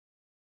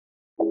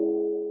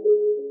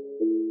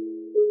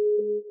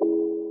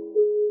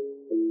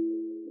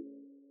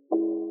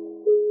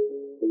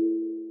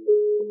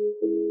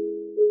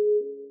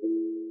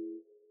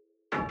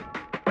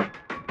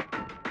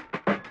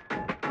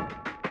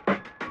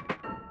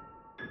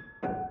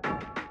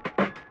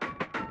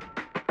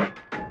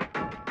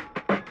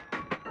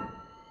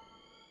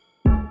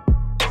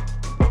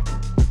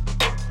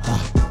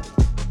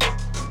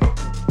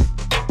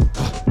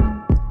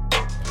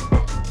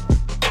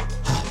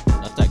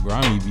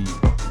grimy beat.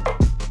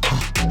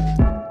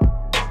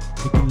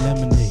 Making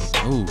lemonade.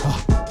 Ooh.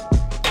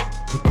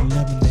 Making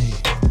lemonade.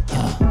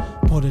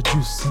 Pour the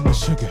juice and the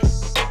sugar.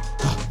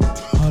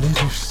 Pour the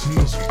juice and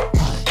the sugar.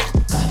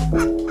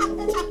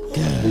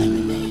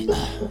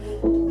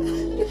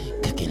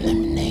 Cooking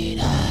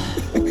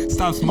lemonade.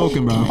 Stop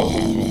smoking, bro.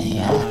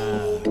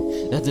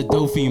 That's the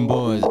Dauphine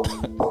boys.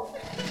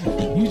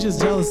 You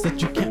just jealous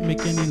that you can't make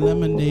any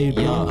lemonade,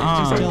 bro. Yeah,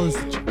 You just jealous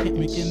that you can't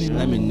make any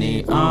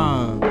lemonade.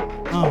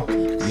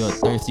 You're a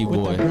thirsty With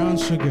boy. the brown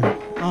sugar.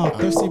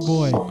 Thirsty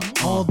boy.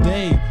 All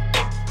day.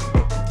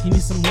 He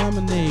needs some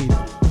lemonade.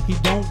 He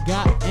don't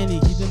got any.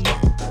 He didn't.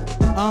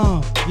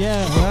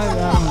 Yeah.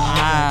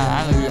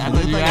 I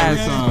thought you had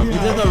some. Is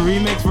this a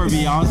remix for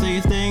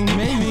Beyonce's thing?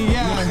 Maybe,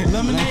 yeah.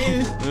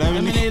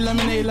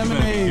 Lemonade.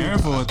 Lemonade.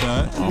 Careful with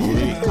that.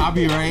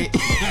 Copyright.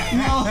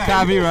 No.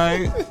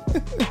 Copyright.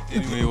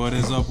 Anyway, what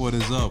is up?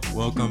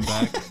 Welcome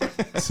back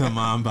to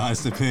My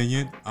Unbiased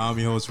Opinion. I'm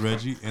your host,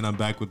 Reggie, and I'm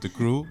back with the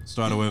crew.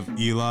 Starting with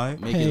Eli.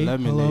 Making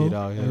lemonade hello,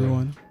 out here.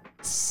 everyone.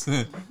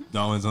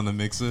 Darwin's on the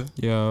mixer.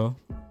 Yo.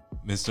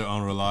 Mr.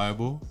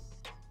 Unreliable.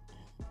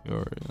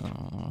 You're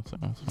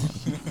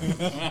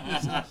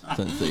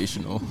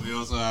sensational. We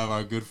also have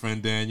our good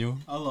friend Daniel.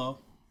 Hello.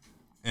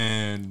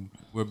 And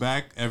we're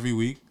back every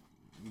week.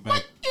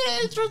 Back.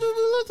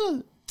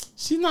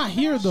 She's not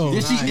here though. Yeah,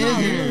 she She's is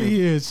not here. really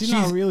here. She's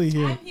not really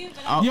here.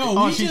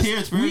 Yo, she's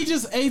here we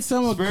just ate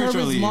some of Kermit's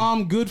spiritually.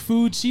 mom good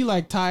food. She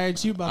like tired.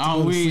 She about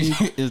to go to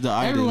sleep. is the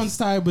itis. Everyone's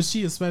tired, but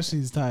she especially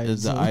is tired.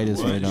 Is the so- itis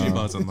What? right She now.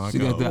 about to knock She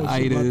got out. the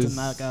She about to itis.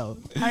 knock out.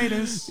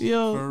 Itis.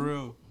 Yo, For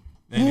real.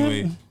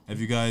 Anyway, have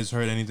you guys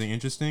heard anything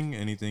interesting?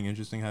 Anything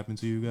interesting happened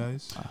to you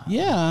guys?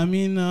 yeah. I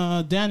mean,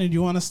 Danny, do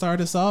you want to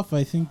start us off?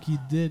 I think you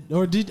did,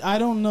 or did I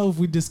don't know if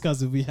we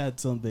discussed if we had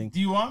something. Do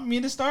you want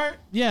me to start?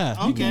 Yeah,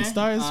 you can Okay.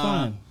 start. It's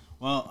fine.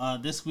 Well,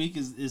 this week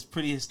is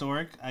pretty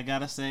historic, I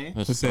gotta say.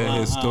 Let's say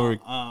historic.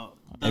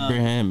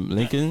 Abraham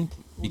Lincoln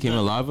became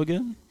alive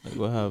again? Like,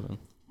 what happened?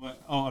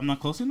 What? Oh, I'm not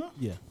close enough?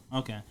 Yeah.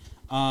 Okay.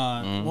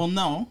 Well,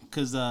 no,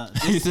 because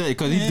He said,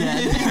 because he's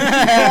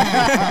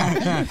dead.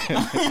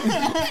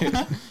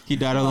 He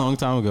died a long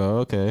time ago.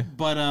 Okay.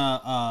 but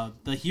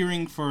the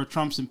hearing for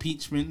Trump's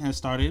impeachment has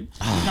started.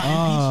 He's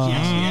not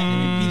impeached yet.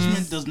 And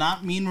impeachment does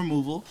not mean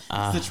removal.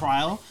 It's the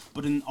trial.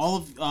 But in all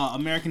of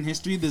American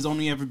history, there's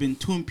only ever been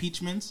 2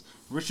 impeachments.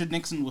 Richard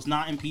Nixon was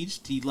not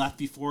impeached. He left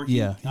before he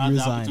Yeah, he got the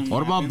resigned. opportunity.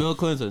 What about happened. Bill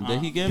Clinton? Did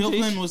he get Bill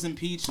impeached? Clinton was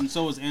impeached, and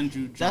so was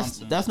Andrew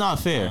Johnson. That's not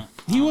fair.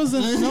 He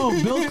wasn't. No,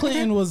 Bill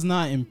Clinton was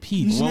not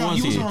impeached. What No, was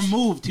he was he?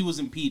 removed. He was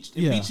impeached.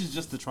 Yeah. Impeached is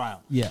just the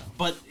trial. Yeah.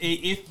 But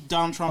if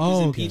Donald Trump is Oh,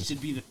 okay. impeached,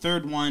 it'd be the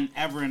 3rd one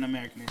ever in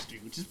American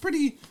history, which is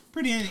pretty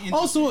interesting.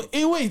 Oh, so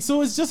wait.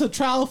 So it's just a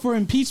trial for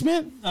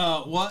impeachment?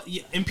 What?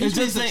 Yeah, impeachment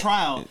just is the a-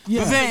 trial.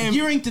 Yeah. It's a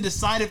hearing to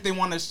decide if they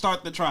want to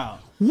start the trial.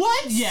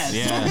 What? Yes.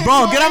 Yeah.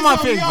 Bro, get out my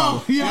face,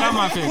 bro. Yo, Get out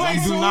my face. Wait, I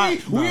do so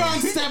not. we're on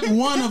step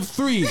 1 of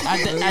 3. At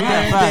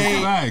that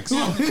Facts.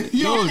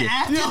 Yo, Dude.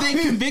 after they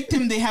convict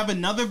him, they have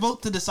another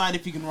vote to decide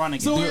if he can run again.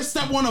 So we're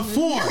step 1 of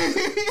 4.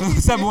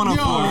 Step 1 of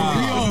Yo, 4.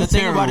 yo. The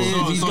thing about it is,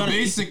 So, he's so gonna.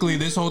 basically,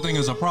 this whole thing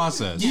is a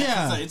process. Yes,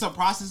 Yeah. it's a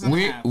process and a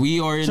half. We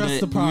are in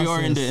Trust the the we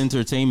are in the process.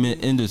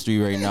 entertainment industry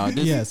right now.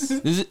 This, Yes.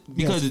 this is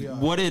because we are.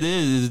 what it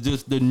is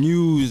just the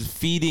news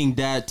feeding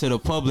that to the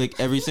public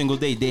every single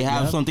day. They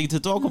have something to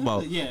talk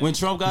about. Yeah. When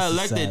Trump got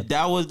This is elected, sad.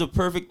 that was the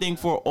perfect thing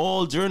for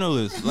all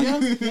journalists.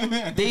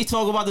 Like, they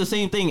talk about the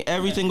same thing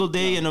every single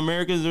day, and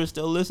Americans are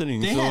still listening.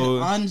 They so had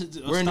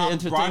we're in the unstopped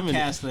entertainment.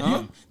 broadcast of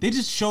him. They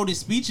just showed his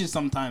speeches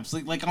sometimes,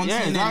 like on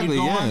Yeah, CNN. exactly,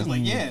 You go yeah. on, it's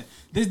like, yeah,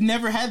 they've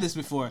never had this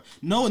before.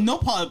 No,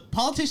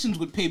 politicians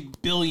would pay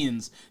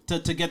billions to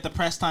get the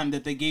press time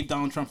that they gave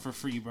Donald Trump for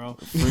free, bro.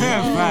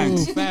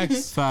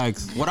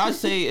 Facts. What I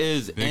say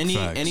is Big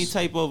facts. any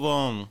type of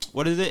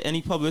what is it?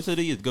 Any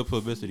publicity is good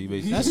publicity,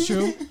 basically. That's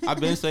true. I've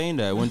been saying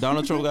that when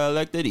Donald Trump got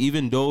elected,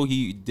 even though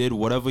he did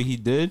whatever he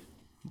did,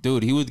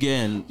 dude, he was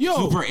getting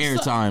super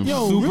airtime,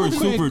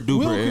 super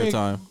duper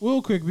airtime.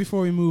 Real quick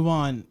before we move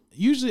on.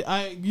 Usually,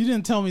 you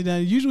didn't tell me that.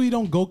 Usually, you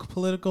don't go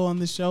political on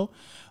this show,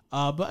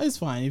 but it's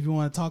fine if you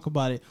want to talk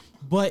about it.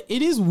 But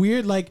it is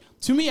weird. Like,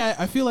 to me,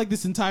 I feel like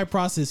this entire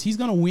process, he's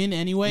gonna win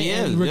anyway,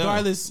 Yeah, and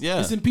regardless, yeah.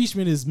 this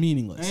impeachment is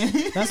meaningless.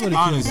 That's what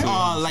it feels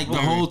like. Like the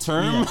whole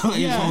term, like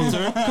his whole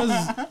term.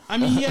 Because I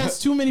mean, he has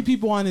too many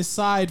people on his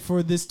side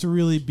for this to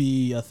really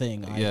be a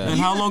thing. Yeah. And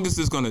how long is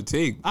this gonna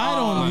take? I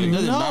don't it even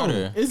doesn't know.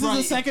 matter. This is the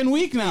Right. second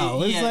week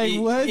now. It's Yeah, like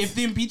what? If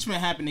the impeachment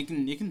happened, it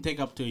can take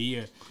up to a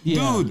year. Yeah.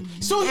 Dude,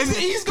 So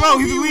he's bro,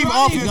 gonna he's be leave running.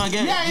 office. Gonna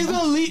get- Yeah, he's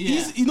gonna leave. Yeah.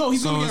 He's So gonna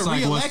it's get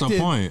like, what's the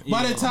reelected point?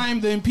 by the time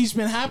the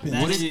impeachment happens.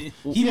 That's is- it.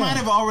 He Yeah. might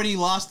have already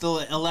lost the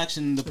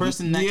election. The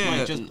person next Yeah.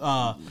 might just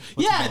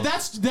Yeah,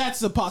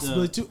 that's a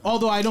possibility too.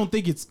 Although I don't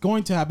think it's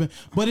going to happen.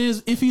 But it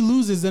is, if he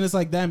loses, then it's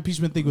like that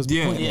impeachment thing was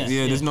Yeah, pointless.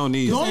 yeah, there's no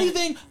need. The only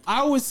thing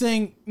I was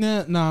saying,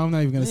 no, I'm not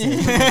even gonna say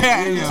it. Too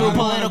I don't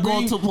wanna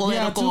political, too political.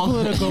 Yeah,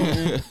 too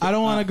political. I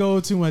don't want to go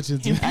too much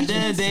into it. At the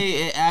end of the day,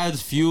 it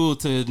adds fuel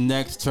to the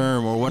next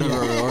term or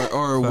whatever,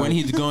 or when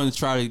he's going to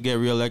try to get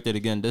reelected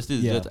again. This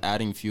is Yeah. just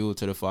adding fuel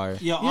to the fire.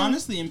 Yeah,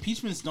 honestly,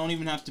 impeachment violence don't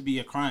even have to be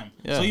a crime.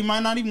 Yeah. So you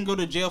might not even go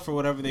to jail for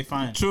whatever they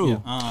find.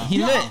 True.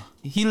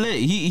 He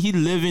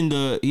living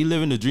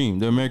the dream,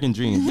 the American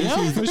dream.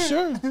 Yeah, for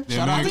sure. The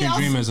American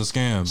dream is a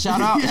scam.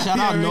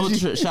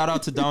 Shout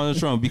out to Donald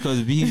Trump because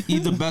he's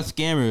the best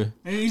scammer.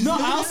 No,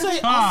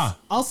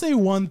 I'll say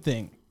one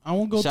thing. I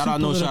won't go Shout too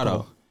out, no political, shout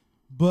out.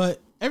 But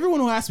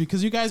everyone who asked me,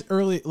 because you guys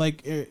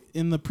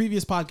in the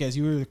previous podcast,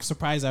 you were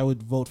surprised I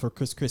would vote for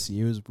Chris Christie.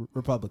 He was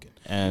Republican.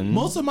 And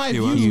Most of my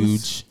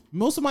views,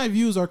 most of my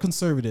views are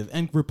conservative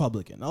and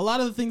Republican. A lot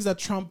of the things that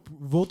Trump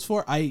votes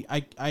for, I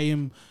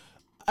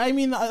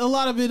mean, a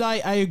lot of it I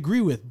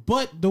agree with,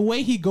 but the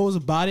way he goes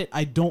about it,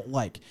 I don't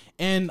like.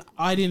 And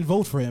I didn't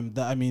vote for him.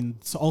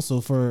 Also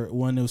for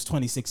when it was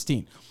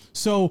 2016.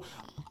 So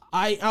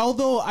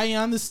although I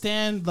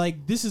understand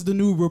like this is the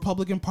new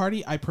Republican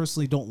Party, I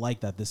personally don't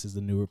like that this is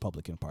the new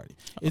Republican Party.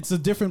 It's a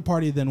different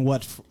party than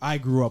what I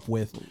grew up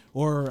with,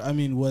 or I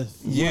mean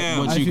with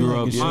what you grew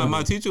up with.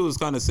 My teacher was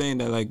kind of saying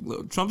that like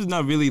Trump is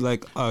not really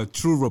like a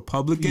true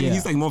Republican. Yeah.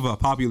 He's like more of a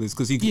populist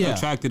because he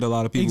attracted a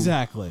lot of people.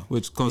 Exactly.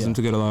 Which caused him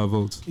to get a lot of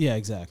votes. Yeah,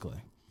 exactly.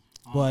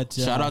 But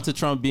shout out to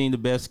Trump being the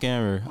best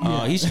scammer.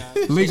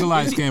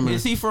 Legalized scammer.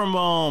 Is he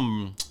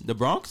from the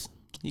Bronx?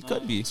 He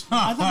could be.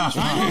 yeah,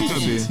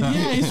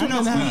 he's from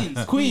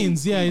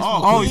Queens. Yeah,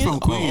 He's from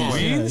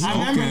Queens. I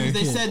remember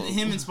they said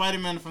him and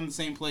Spider-Man are from the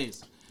same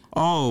place.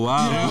 Oh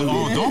wow!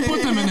 Oh, don't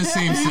put them in the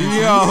same sentence.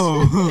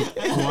 Yo,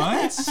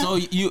 What? So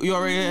you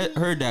already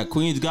heard that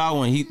Queens got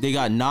one. They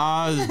got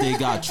Nas, they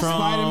got Trump,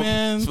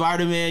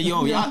 Spider-Man.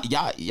 Yo, y'all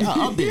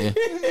up there.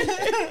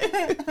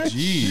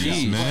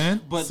 Jeez, man.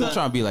 But Still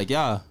trying to be like,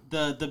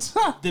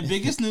 the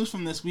biggest news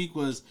from this week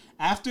was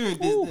after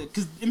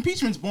because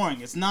impeachment's boring.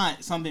 It's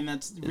not something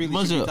that's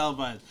really should be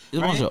televised.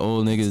 There's a bunch of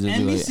old niggas that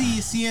NBC,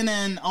 be like,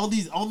 CNN,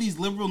 all these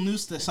liberal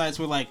news sites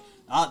were like,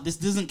 this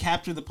doesn't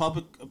capture the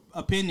public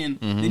opinion.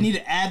 They need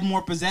to add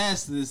more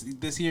pizzazz to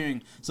this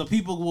hearing so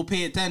people will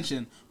pay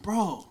attention,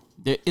 bro.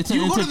 it's an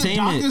You go to the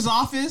entertainment. doctor's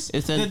office,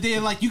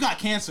 they're like, you got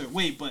cancer.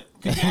 Wait, but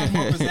could you add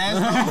more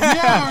pizzazz?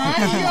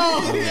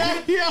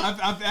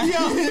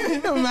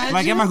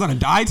 like, am I gonna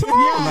die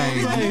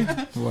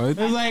tomorrow? What?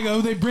 It's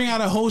like they bring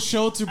out a whole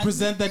show to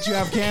present that you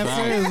have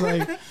cancer. It's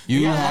like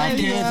You have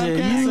cancer.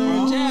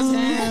 Jazz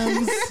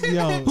hands.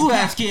 Yo. Who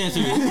has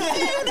cancer?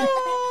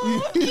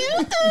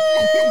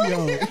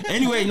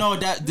 Anyway, no,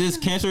 this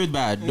cancer is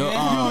bad. No,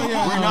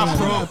 we're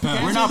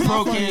not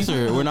pro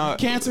cancer. We're not.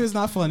 Cancer is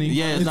not funny.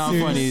 Yeah, it's not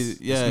serious. funny.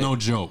 Yeah, No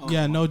joke.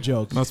 Yeah, no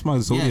joke. That's my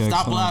zodiac. yeah.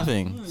 Stop sign.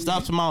 laughing.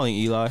 Stop smiling,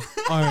 Eli.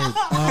 All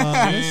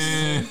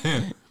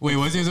right. Wait,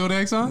 what's your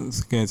zodiac sign?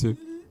 It's cancer.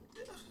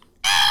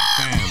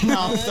 Fam.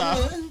 No,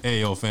 stop.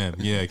 Hey, yo, fam.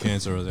 Yeah,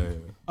 cancer was there.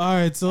 All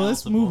right. So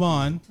let's move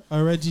on.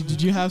 Reggie,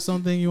 did you have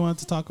something you wanted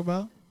to talk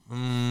about?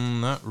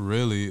 Not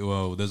really.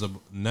 Well, there's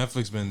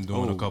Netflix been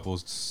doing a couple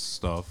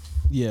stuff.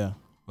 Yeah.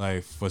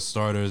 Like for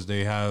starters,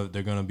 they're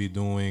gonna be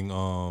doing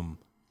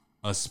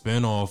a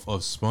spin-off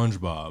of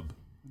SpongeBob.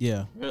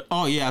 Yeah.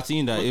 Oh yeah, I've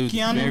seen that. It was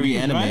Keanu very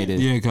Reeves, animated.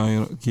 Yeah,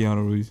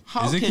 Keanu Reeves.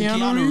 How Is it can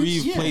Keanu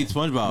Reeves Yeah. played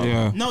SpongeBob.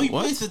 Yeah. No, he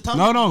What? plays the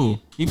tumbleweed. No.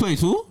 He plays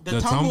who? The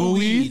The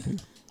tumbleweed.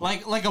 tumbleweed?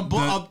 Like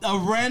a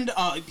rand.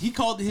 He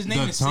called his name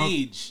The is tum-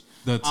 Sage.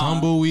 The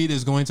tumbleweed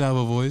is going to have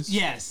a voice.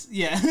 Yes.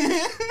 Yeah.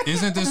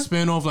 Isn't this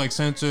spin-off like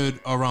centered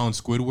around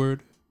Squidward?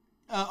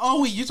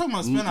 Oh wait, you're talking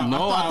about spin-off.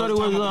 No, I thought it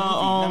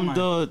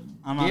was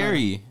I'm out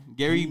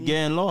Gary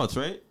getting lost,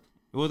 right? It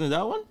wasn't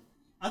that one.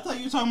 I thought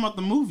you were talking about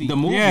the movie. The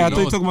movie. Yeah, I thought you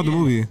No, were talking about the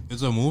movie.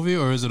 It's a movie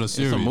or is it a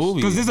series? It's a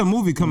movie. Because there's a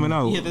movie coming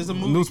out. Yeah, there's a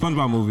movie new coming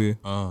SpongeBob movie.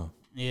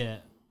 Yeah.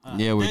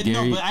 Yeah, with No,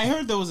 Gary. but I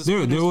heard there was a There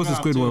was a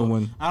spin-off Squidward too.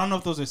 one. I don't know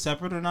if those are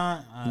separate or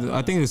not.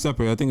 I think it's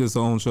separate. I think it's his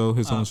own show.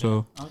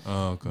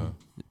 Oh, okay.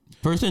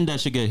 Person that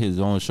should get his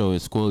own show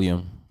is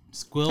Squilliam.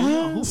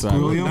 Squilliam.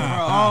 Who? William?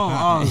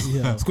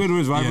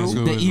 Squidward's rival.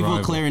 Yeah, The evil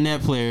rival.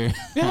 clarinet player.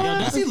 Yo,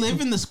 does he live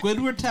in the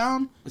Squidward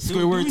town?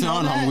 Squidward Do we know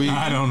Town. that? I'm weak.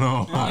 I don't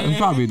know. He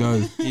probably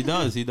does. He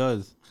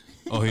does.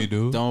 Oh, he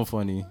do? Don't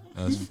funny.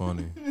 That's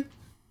funny.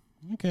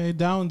 Okay.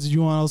 Down. Did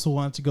you also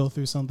want to go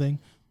through something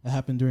that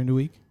happened during the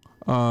week?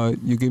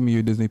 You give me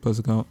your Disney Plus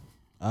account.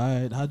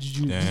 All right. How did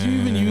you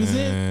even use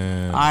it?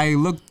 Damn. I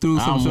looked through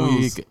some I'm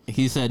shows. weak.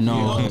 He said no.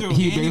 He looked through-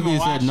 He he didn't basically even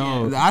said watch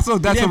no. it. I saw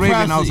That's He a didn't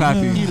Raven. press I was it.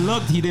 happy. He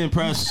looked. He didn't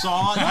press.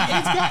 Saw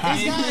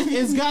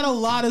It's got a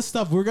lot of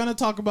stuff. We're gonna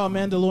talk about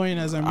Mandalorian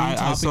as our main I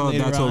topic saw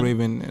later That's on. a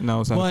Raven, and I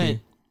was But happy.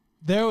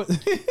 there's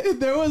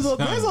a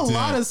Damn.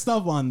 lot of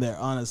stuff on there.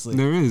 Honestly,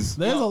 There is.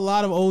 there's a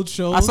lot of old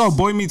shows. I saw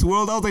Boy Meets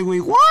World. I was like, wait,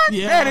 what?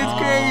 Yeah. That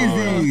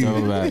is crazy.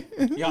 Throwback.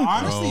 Yeah,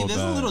 honestly, Oh, there's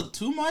a bad. little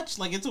too much.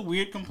 Like, it's a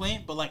weird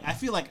complaint, but like, I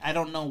feel like I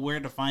don't know where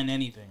to find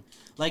anything.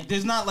 Like,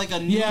 there's not like a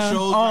new Yeah.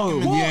 show. Oh,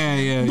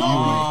 recommendation.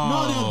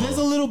 No, there's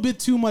a little bit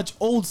too much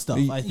old stuff.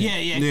 I think. Yeah.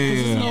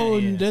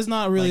 Yeah. There's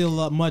not really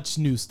much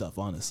new stuff,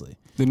 honestly.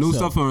 The new So-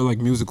 stuff are like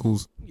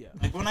musicals.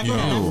 Like when I go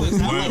Yeah. to Netflix,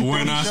 I have like We're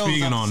 30 not shows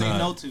speaking I have to on say that.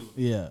 no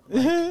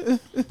to.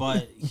 Yeah.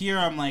 But here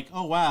I'm like,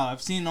 oh wow,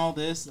 I've seen all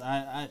this.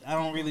 I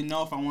don't really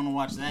know if I want to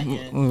watch that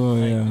yet. Oh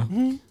Like,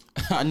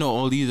 yeah. I know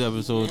all these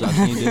episodes. I've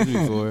seen this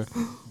before.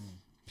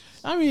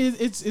 I mean,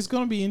 it's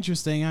gonna be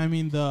interesting. I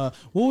mean, what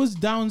was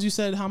Downs? You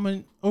said how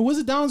many, or was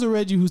it Downs or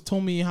Reggie who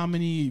told me how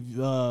many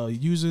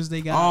users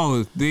they got?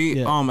 Oh,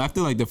 they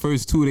after like the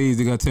first 2 days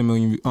they got 10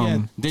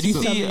 million. Did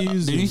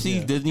you see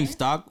Disney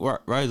stock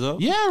rise up?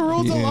 Yeah, it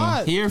rose a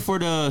lot. Here for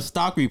the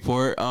stock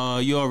report.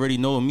 You already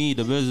know me,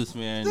 the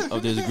businessman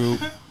of this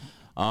group.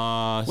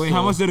 Wait,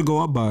 how much did it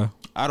go up by?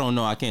 I don't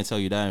know. I can't tell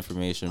you that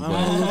information. But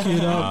look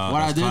it up.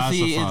 what I did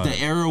see is the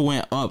arrow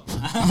went up.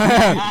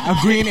 A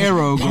green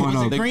arrow going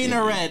up. Green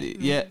or red?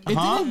 Yeah. It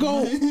didn't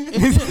go.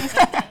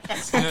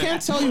 I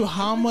can't tell you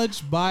how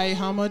much by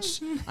how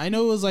much. I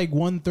know it was like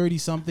 130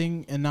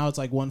 something, and now it's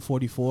like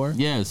 144.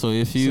 Yeah. So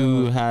if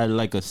you had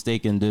like a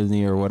stake in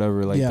Disney or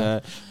whatever like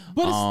that.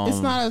 But it's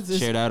not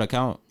share that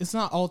account. It's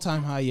not all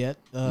time high yet.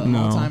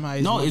 No. All time high.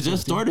 Is No, it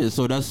just started,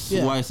 so that's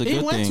why it's a good thing.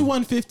 It went to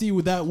 150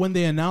 with that when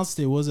they announced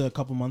it. Was it a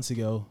couple months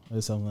ago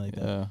or something like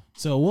that? Yeah.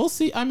 So we'll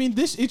see. I mean,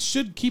 it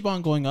should keep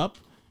on going up,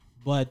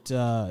 but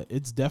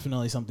it's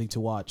definitely something to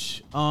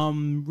watch.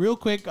 Real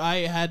quick, I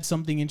had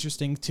something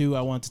interesting too.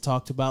 I wanted to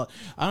talk about.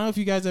 I don't know if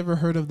you guys ever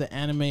heard of the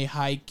anime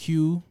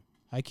Haikyuu.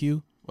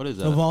 Haikyuu. What is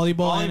that? The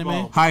volleyball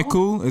anime.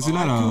 Haiku? Isn't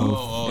that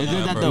a?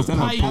 Isn't that Is that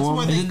a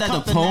poem? Isn't that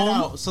the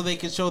poem? So they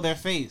can show their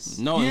face.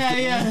 No.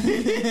 Yeah.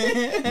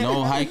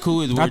 No,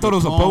 haiku is. I thought it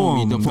was a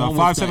poem. The The poem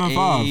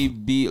 575. A,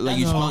 B, like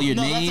you spell your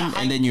name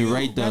and then you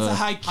write the. That's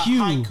a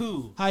haiku.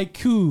 Haiku.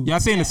 Haiku. Y'all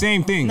saying the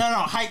same thing.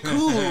 No,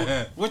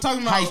 haiku. We're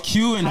talking about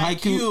Haiku and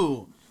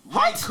haiku.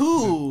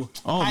 Haiku.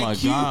 Oh my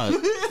Haiku. god. Yo.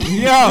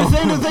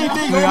 Saying the same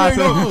thing.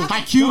 Haiku.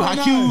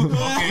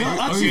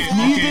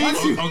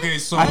 Okay,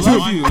 so I one,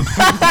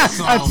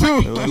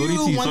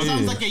 One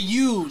sounds like a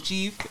U,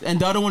 Chief. And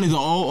the other one is an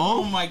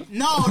Oh O. my!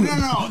 No.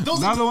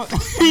 Those are Another one.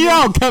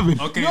 Yo, Kevin.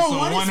 okay, No, so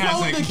one one is has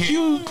spelled a with K.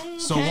 Q.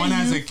 So one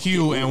has a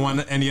Q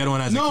and the other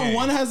one has a K. No,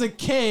 one has a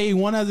K,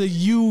 one has a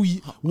U.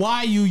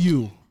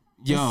 Y-U-U.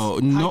 Yo,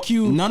 no,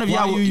 Haiku, none of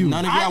y'all Y-U-U. would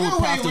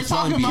pass the we're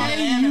spelling talking about bee.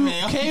 anime.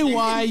 Okay.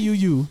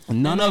 K-Y-U-U.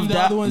 None And of the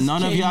that. other one's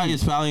None of y'all K-U.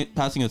 is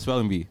passing a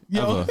spelling bee.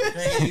 Yo.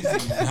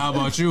 Ever. How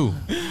about you?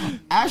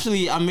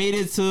 Actually, I made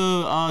it to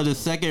the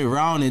second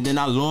round and then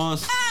I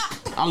lost.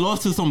 I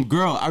lost to some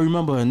girl. I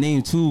remember her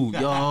name too.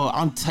 Yo,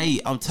 I'm tight.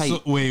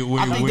 So, wait.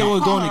 I think they were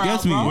going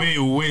against me.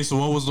 Wait. So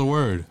what was the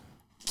word?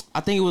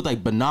 I think it was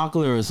like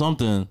binocular or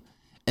something.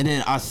 And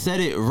then I said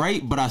it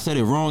right, but I said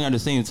it wrong at the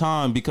same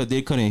time because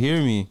they couldn't hear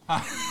me.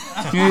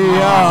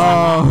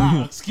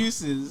 Yo.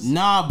 Excuses.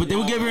 Nah, but they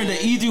were giving her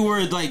the easy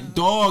words like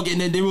dog, and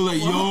then they were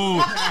like,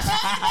 yo,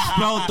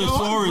 spell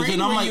thesaurus. grade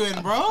And I'm were like, you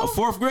in, bro?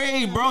 Fourth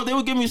grade, bro. They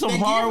would give me some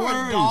hard gave her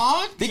words.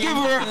 dog? They gave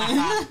her,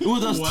 it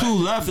was us two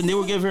left, and they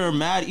would give her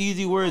mad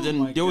easy words,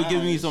 and they would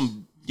give me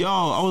some. Yo,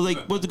 I was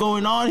like, what's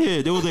going on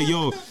here? They was like,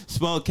 yo,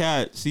 spell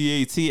cat,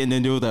 C-A-T, and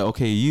then they was like,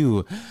 okay,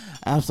 you,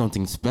 I have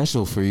something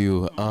special for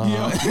you.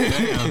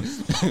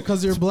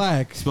 Because you're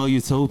black. Spell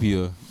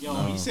utopia.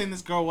 Yo, you saying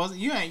this girl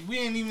wasn't? We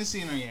ain't even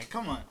seen her yet.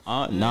 Come on.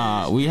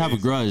 Nah, we have a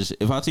grudge.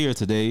 If I see her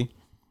today,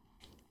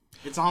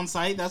 It's on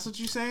site. That's what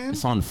you saying?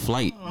 it's on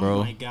flight, Oh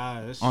bro. my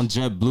gosh. On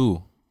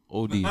JetBlue.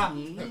 OD.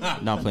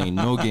 Not playing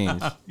no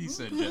games. He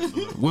said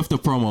JetBlue. With the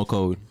promo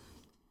code.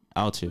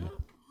 Out here.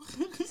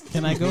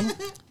 Can I go?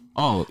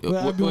 Oh,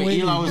 I've been wait,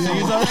 waiting. Eli was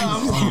saying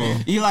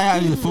something? Eli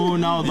has his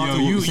phone now. About Yo,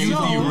 to you say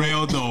something.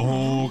 derailed the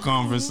whole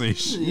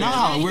conversation.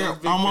 Nah,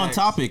 I'm on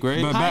topic,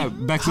 right? But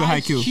back to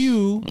Haiku.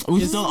 Q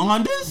We still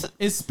on this?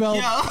 is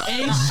spelled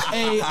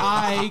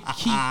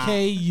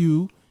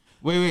H-A-I-K-U.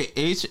 Wait.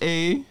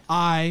 H-A.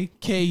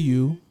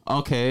 I-K-U.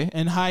 Okay.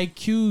 And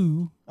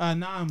Haiku.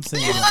 Now I'm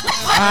saying it.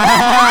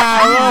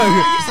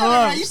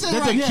 You said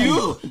That's right. a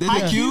Q.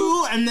 That's a Q.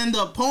 Haiku, and then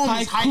the poem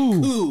is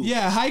haiku.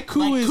 Yeah, haiku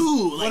Like is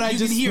cool, like what I you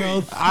just can hear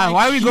it. spelled.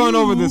 Why are we going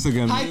over this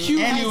again? Haiku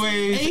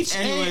Anyways,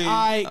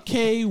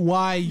 H-A-I-K-Y-U-U.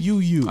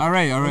 All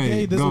right.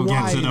 Okay, there's Go a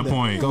get Y To in the there.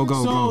 point. Go.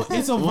 So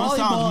it's a One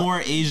sounds volleyball.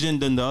 more Asian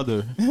than the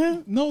other.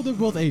 No, they're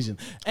both Asian.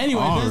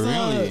 Anyway, Oh, there's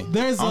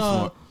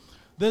really?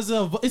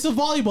 it's a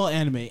volleyball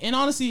anime, and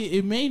honestly,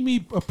 it made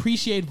me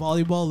appreciate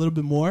volleyball a little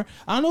bit more.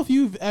 I don't know if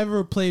you've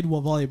ever played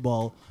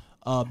volleyball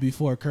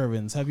before,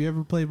 Curvins. Have you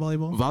ever played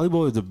volleyball?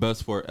 Volleyball is the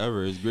best sport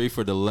ever. It's great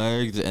for the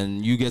legs,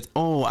 and you get.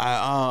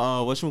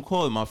 What you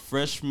call it? My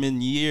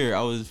freshman year,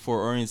 I was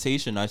for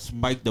orientation. I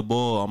spiked the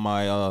ball on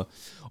my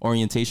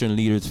orientation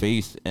leader's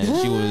face, and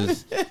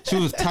she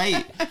was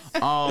tight.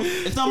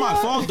 It's not my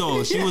fault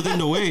though. She was in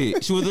the way.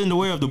 She was in the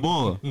way of the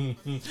ball.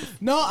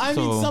 No, I mean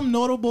So- some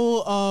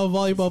notable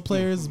volleyball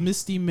players,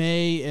 Misty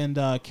May and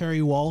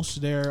Carrie Walsh.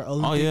 They're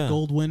Olympic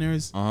gold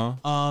winners.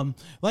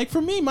 Like for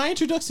me, my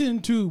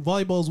introduction to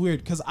volleyball is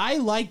weird because I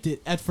liked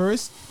it at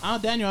first.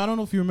 Daniel, I don't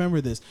know if you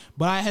remember this,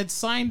 but I had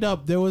signed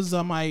up. There was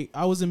I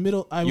was in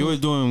middle. You were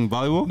doing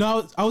volleyball?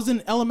 No, I was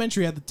in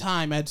elementary at the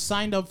time. I had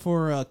signed up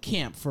for a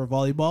camp for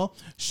volleyball.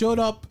 Showed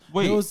up.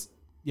 Wait, there was,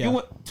 yeah, You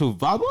went to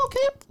volleyball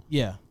camp?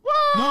 yeah.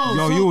 What? No,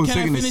 Yo, so you was can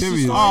I taking it finish the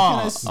serious. story? Can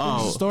I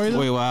finish the story though?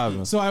 Wait, what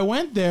happened? So I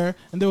went there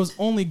and there was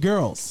only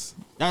girls.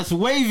 That's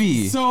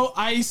wavy. So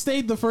I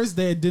stayed the first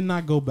day. I did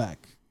not go back.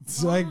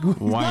 So Why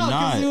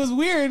not? Because it was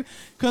weird.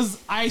 Because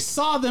I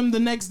saw them the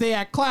next day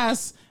at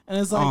class, and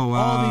it's like Oh, wow.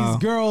 all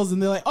these girls,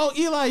 and they're like, "Oh,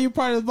 Eli, you're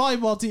part of the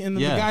volleyball team," and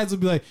then Yeah. the guys would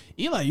be like,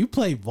 "Eli, you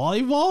play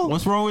volleyball?"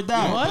 What's wrong with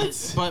that?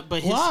 What?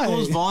 But his Why?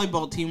 school's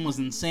volleyball team was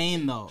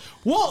insane though.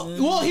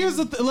 Well, here's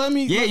the let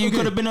me. Yeah, you okay.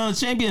 could have been on a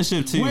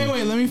championship team. Wait,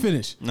 let me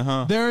finish.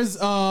 Uh-huh. There's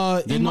in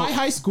no- my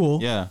high school.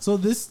 Yeah. So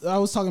this I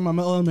was talking about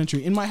my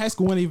elementary. In my high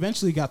school, when I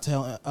eventually got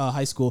to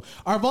high school,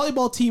 our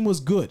volleyball team was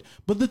good.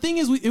 But the thing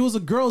is, it was a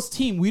girls'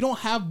 team. We don't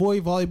have boy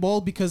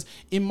volleyball because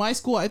in my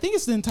school, I think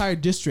it's the entire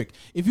district.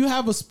 If you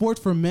have a sport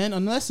for men,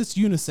 unless it's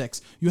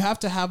unisex, you have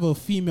to have a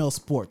female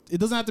sport. It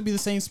doesn't have to be the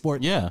same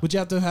sport. Yeah. But you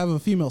have to have a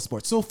female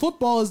sport. So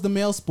football is the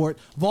male sport.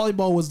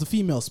 Volleyball was the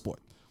female sport.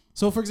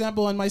 So, for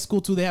example, in my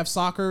school too, they have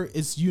soccer.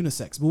 It's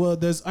unisex. Well,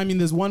 there's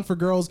one for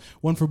girls,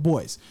 one for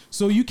boys.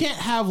 So you can't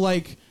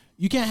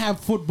have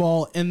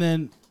football and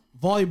then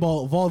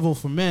volleyball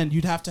for men.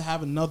 You'd have to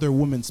have another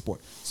women's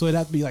sport. So it'd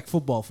have to be like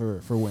football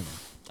for women.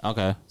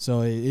 Okay.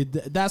 So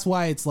that's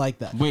why it's like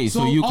that. Wait,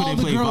 so you all couldn't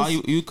the play girls-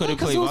 volley- you couldn't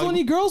because play there was volleyball?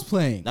 only girls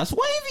playing. That's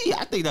wavy.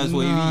 I think that's Nah,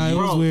 wavy. it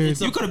was Bro, weird.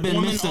 it's a You could have been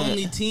woman Mr.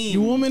 only team.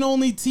 You woman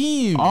only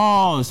team.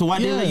 Oh, so why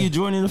didn't Yeah. they let you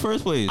join in the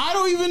first place? I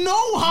don't even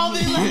know how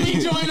they let me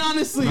join.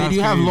 Honestly, Did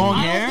you have crazy. long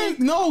I hair? don't think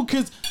no,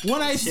 because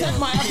when I sent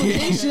my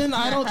application,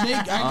 I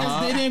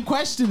guess they didn't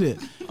question it,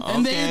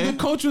 and Okay. the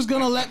coach was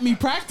gonna let me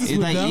practice It's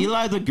with like them.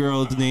 Eli the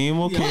girl's name.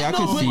 Okay, Yeah, I no,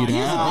 can but see here's the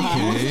that.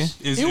 thing. Okay.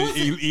 Is It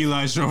wasn't-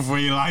 Eli short for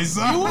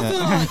Eliza?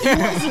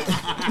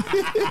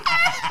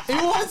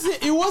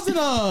 It wasn't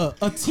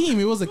a team.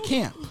 It was a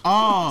camp.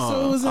 Oh,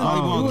 So it was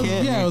volleyball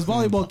camp. yeah, it was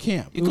volleyball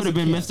camp. You could have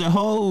been Mr.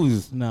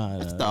 Hose. Nah,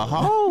 The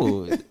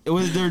hose. It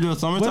was there during But it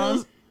summertime.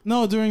 was-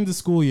 no, during the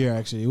school year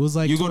actually. It was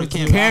like You go to towards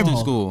camp the after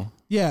fall. school.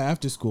 Yeah,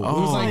 after school. It was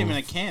Oh. It's like not even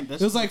a camp.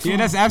 That's it was like Yeah,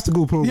 that's after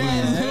school program.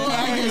 yeah.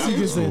 I guess you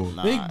could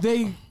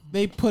say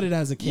they put it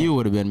as a camp. You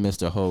would have been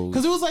Mr. Hose.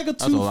 Because it was like a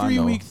That's all I 2-3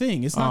 know. week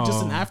thing. It's not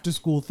just an Oh. after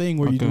school thing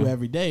where you do Okay.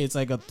 every day. It's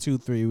like a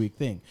 2-3 week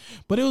thing.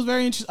 But it was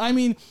very interesting. I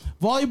mean,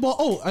 volleyball.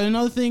 Oh,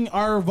 another thing,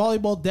 our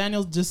volleyball,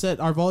 Daniel just said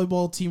our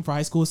volleyball team for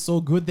high school is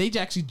so good. They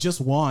actually just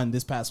won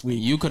this past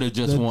week. You could have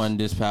just The- won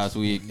this past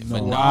week.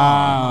 But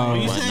Wow. Are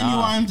you but saying you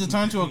want him to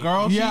turn to a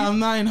girl? Yeah, I'm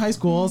not in high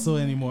school also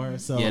anymore.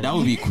 So Yeah, that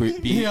would be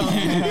creepy. Yeah.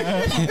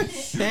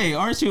 Hey,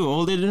 aren't you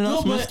older than No,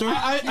 us, but mister?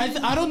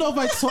 I don't know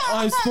if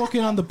I've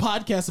spoken on the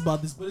podcast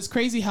about this, but it's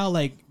crazy how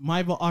like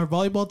our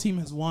volleyball team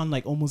has won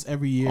like almost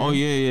every year. Oh,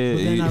 yeah.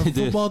 But then our The-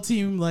 football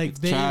team, like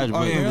they trash,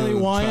 bro. barely Yeah,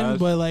 won, trash.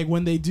 but like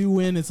when they do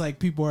win, it's like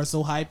people are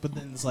so hyped. But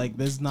then it's like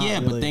there's not. Yeah,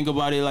 really. but think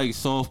about it like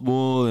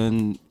softball,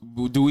 and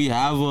do we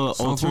have a Softball's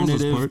a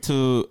alternative sport.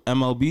 to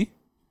MLB?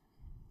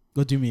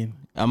 What do you mean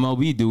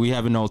MLB, do we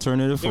have an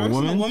alternative for There is no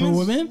women? women? for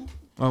women?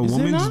 Oh, Is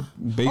there women's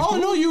not? baseball. Oh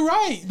no, you're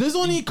right. There's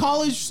only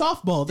college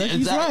softball.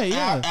 He's right.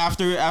 Yeah.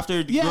 After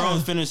the Yeah.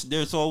 girls finish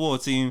their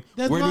softball team,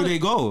 There's where do not a- they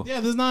go?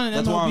 Yeah, there's not an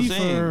That's what I'm MLB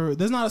saying. for.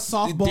 There's not a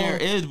softball. There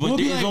is, but We'll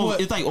be it's, like,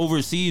 what? it's like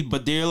overseas,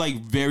 but they're like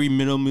very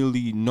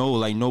minimally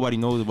like nobody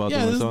knows about Yeah,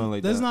 them or there's, something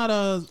like there's that.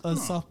 not a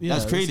soft. Yeah,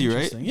 That's crazy, right?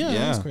 interesting. Yeah,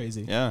 that's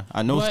crazy. Yeah,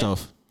 I know But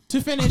stuff.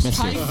 To finish,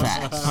 Mr.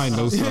 Facts. I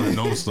know stuff.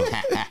 No stuff.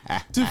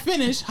 to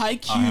finish, I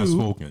have Haikyuu.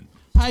 spoken.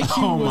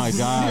 Haikyuu Oh was, my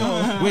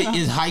god! Wait,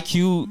 is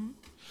Haikyuu?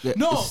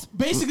 No,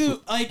 basically,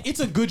 like it's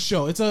a good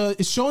show. It's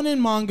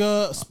shonen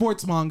manga,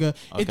 sports manga.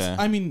 It's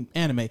Okay.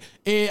 Anime.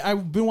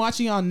 I've been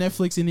watching it on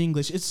Netflix in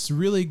English. It's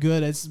really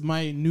good. It's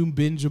my new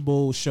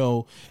bingeable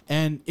show,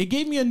 and it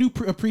gave me a new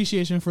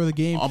appreciation for the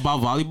game.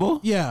 About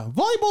volleyball? Yeah,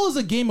 volleyball is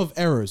a game of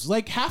errors.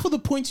 Like half of the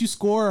points you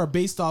score are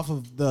based off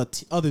of the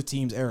other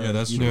team's errors. Yeah,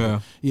 that's you true.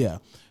 know? Yeah.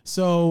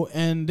 So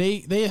and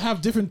they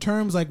have different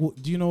terms. Like,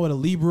 do you know what a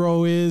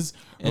libero is?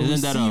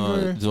 Isn't that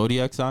a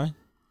zodiac sign?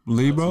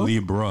 Libro.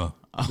 Libra.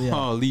 Yeah.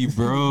 Oh,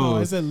 Libro. No,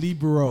 I said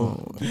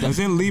libero.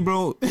 Doesn't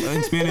Libro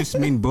in Spanish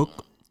mean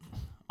book?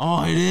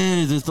 Oh, it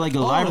is. It's like a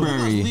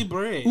library.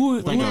 Libre. Ooh,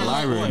 Like a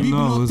library.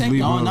 No, it's Biblioteca.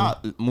 libro. No,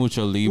 not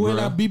mucho Ooh, la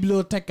libra.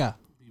 biblioteca.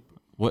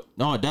 What?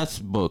 No, that's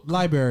book.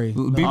 Library.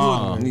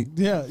 Biblo-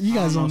 Yeah, you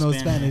guys don't know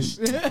Spanish.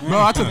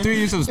 Bro, I took 3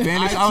 years of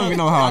Spanish. I don't even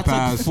know how I I took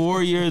passed.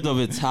 4 years of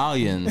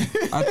Italian,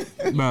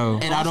 Bro,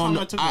 and I don't know.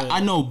 Last time I took I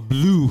know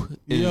blue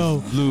is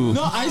Yo, blue.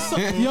 no, I saw.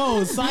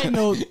 Yo, side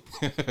note.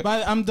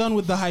 But I'm done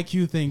with the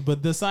Haikyuu thing.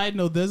 But the side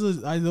note, there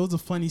was a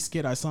funny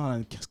skit I saw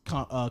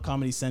on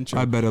Comedy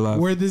Central. I better laugh.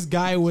 Where this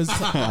guy was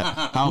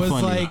How was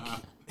funny? like.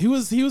 He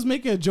was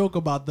making a joke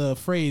about the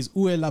phrase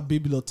 "Où est la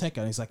biblioteca?"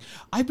 And he's like,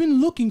 "I've been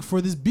looking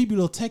for this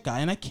biblioteca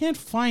and I can't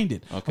find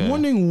it. Okay. I'm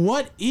wondering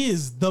what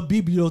is the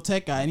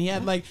biblioteca." And he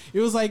had like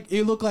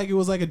it looked like it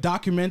was like a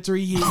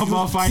documentary.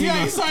 About finding he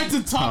it. started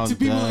to talk I'm to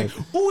people dead.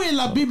 like, "Où est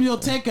la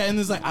biblioteca?" And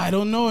it's like, I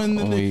don't know. And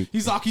then Wait.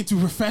 he's talking to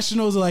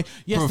professionals like,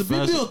 "Yes, the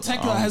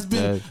biblioteca I'm has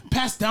been dead.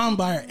 passed down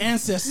by our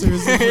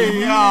ancestors." for Yo,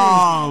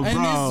 years." And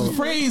bro. this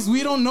phrase,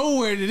 we don't know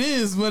where it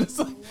is, but it's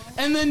like,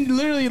 and then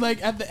literally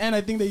like at the end,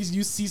 I think that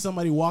you see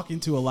somebody walk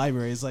into a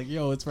library. It's like,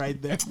 yo, it's right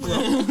there.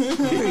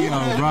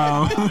 yo,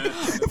 bro.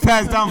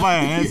 Passed down by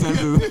an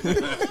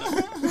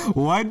ancestor.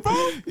 What,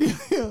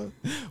 bro?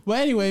 But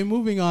anyway,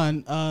 moving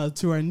on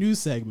to our new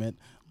segment.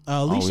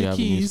 Oh, we Alicia have a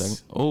new Keys.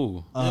 segment.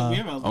 Oh, We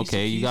have Alicia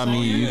okay. You Keys got out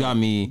me. here. You got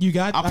me. You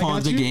got. I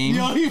paused the you. game.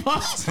 Yo, you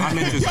paused. I'm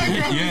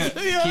interested.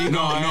 Yeah.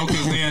 No,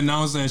 because they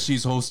announced that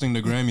she's hosting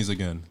the Grammys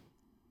again.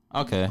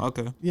 Okay.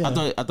 Okay. Yeah. I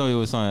thought it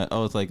was something.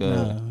 Oh, it's like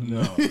a.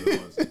 No. No,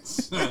 it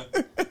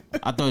wasn't.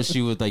 I thought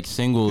she was like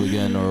single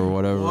again or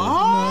whatever.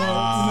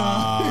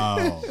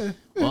 Wow.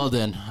 Well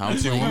then, I'm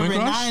That's your playing- woman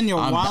You're crush? in your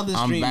I'm, wildest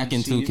I'm dreams, back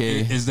in Chief.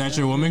 2K. Is that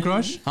your woman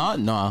crush? Huh?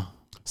 Nah.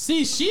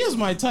 See, she is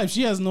my type.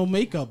 She has no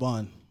makeup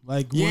on.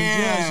 Like,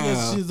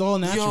 she's all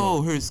natural.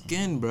 Yo, her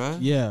skin, bruh.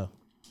 Yeah.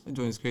 That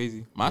joint's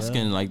crazy. My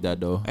skin like that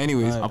though.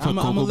 Anyways, All right, put I'm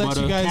cocoa gonna let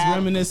butter. you guys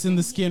reminisce in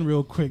the skin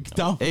real quick.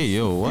 Hey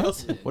yo,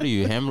 what? What are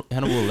you, Hannibal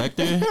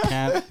Lecter?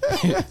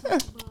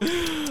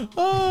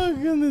 Oh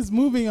goodness.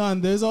 Moving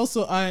on. There's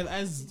also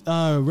as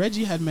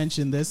Reggie had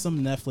mentioned, there's some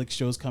Netflix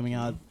shows coming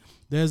out.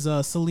 There's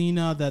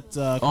Selena that.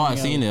 Oh, I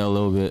seen it a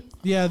little bit.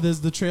 Yeah, there's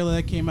the trailer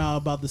that came out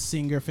about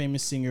the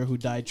famous singer who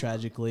died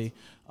tragically.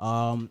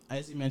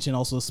 As you mentioned,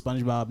 also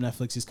SpongeBob.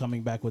 Netflix is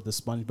coming back with the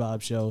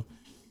SpongeBob show.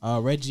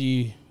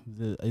 Reggie,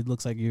 it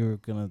looks like you're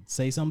gonna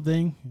say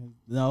something.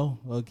 No,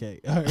 okay,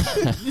 all right,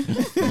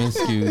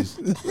 Miscues.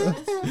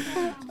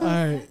 all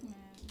right.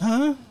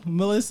 Huh?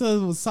 Melissa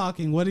was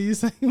talking. What are you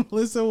saying,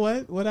 Melissa?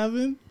 What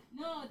happened?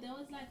 No, there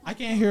was like I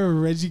can't hear her,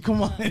 Reggie.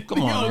 Come on,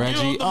 Come on,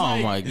 Reggie.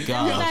 Oh my there was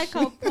gosh. like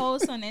a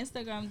post on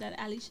Instagram that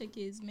Alicia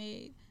Keys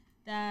made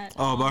that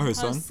Oh, about her her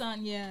son?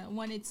 son, yeah,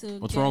 wanted to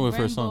What's get wrong with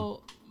her son?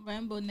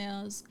 rainbow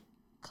nails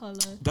color.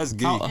 that's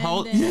gay.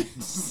 How And then-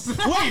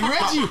 Wait,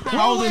 Reggie.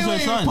 How old is her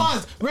wait, son?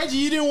 Pause. Reggie,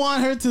 you didn't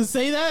want her to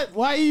say that.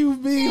 Why are you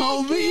being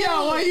on me? Yeah,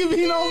 why are you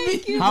being on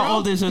me? How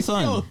old is her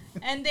son?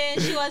 And then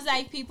she was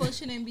like, people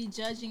shouldn't be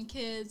judging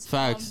kids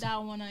Facts.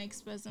 that want to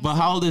express themselves.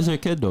 But how old is her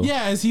kid though?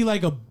 Yeah, is he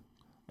like a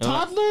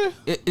toddler?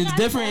 It's Not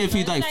different if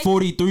he's toddler, like like-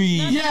 43.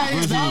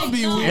 Yeah, that would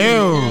be No.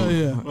 weird.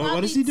 Ew. Yeah.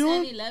 What is he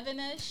doing?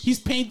 11-ish.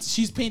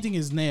 She's painting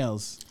his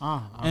nails,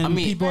 Ah, and I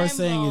mean- people are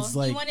saying Rainbow. it's He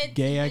like wanted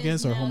gay, I his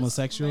guess, or nails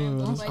homosexual.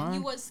 rainbow, Or but he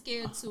was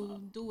scared to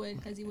do it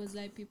because he was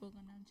like, people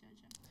gonna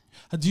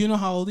judge him. do you know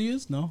how old he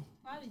is? No.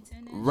 Probably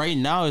 10. Right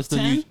now, it's the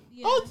 10? new.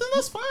 Yeah. Oh, then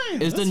that's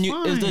fine. It's the That's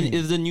new. It's fine. the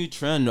is the new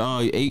trend.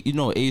 You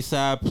know,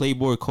 ASAP,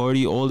 Playboy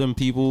Cardi, all them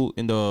people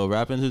in the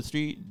rap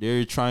industry.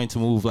 They're trying to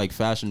move like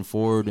fashion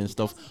forward and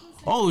stuff.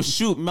 Oh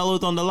shoot,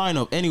 Melo's on the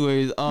lineup.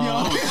 Anyways,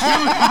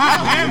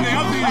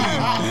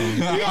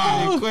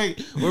 quick,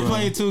 we're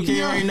playing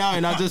 2K right now,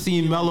 and I just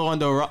seen Melo on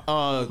the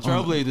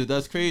Trailblazers.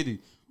 That's crazy.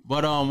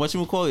 But what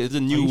you call it? It's a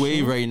new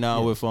wave right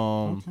now with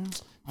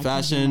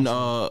fashion,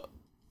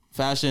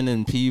 fashion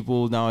and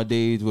people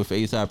nowadays with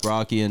ASAP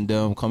Rocky and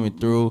them coming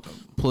through,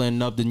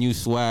 pulling up the new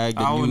swag.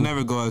 I would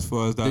never go as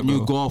far as that. the new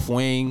bro. golf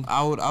wing.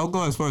 I'll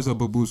go as far as a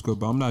babushka,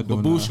 but I'm not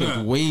doing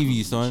Babushka's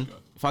wavy, son.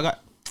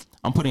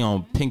 I'm putting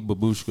on pink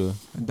babushka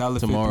that.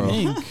 tomorrow.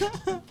 Pink.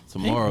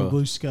 Tomorrow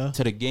Babushka.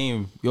 to the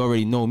game. You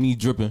already know me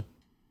dripping.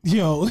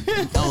 Yo.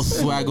 El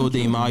Swago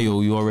de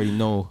Mayo. You already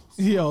know.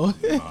 Yo.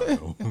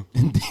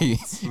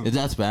 Is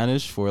that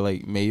Spanish for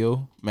like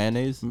mayo,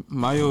 mayonnaise?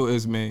 Mayo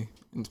is May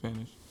in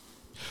Spanish.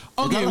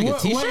 Okay, like a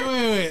wait, t-shirt?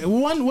 wait.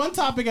 One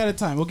topic at a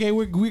time. Okay,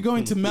 we're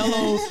going to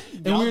Mellow,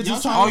 and we're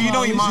just y'all- talking. Oh, you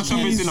know about Iman Alicia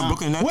Shumpert Keys. in the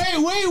Brooklyn Nets? Wait.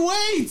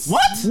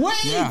 What?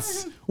 Wait. Yeah.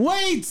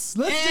 Wait. Let's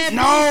just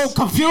No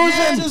confusion.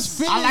 Yeah,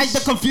 just I like the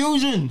finish.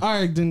 confusion. All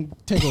right, then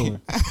take over.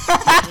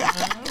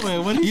 wait,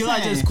 what did you Eli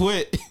say? just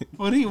quit.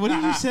 What did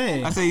you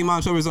say? I say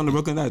Iman Shumpert's on the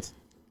Brooklyn Nets.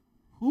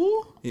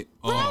 Who?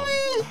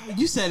 Oh,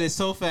 You said it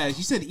so fast.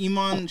 You said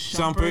Iman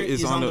Shumpert Shumpert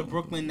is on the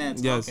Brooklyn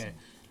Nets. Yes. Okay.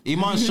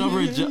 Iman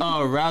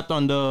Shumpert rapped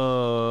on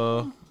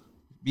the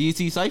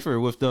BET Cypher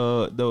with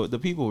the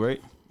people,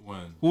 right? when?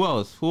 Who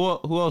else? Who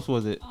else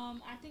was it? I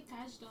think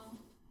Cash Doll.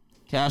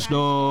 Cash Cash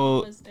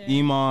Doll, Doll was there.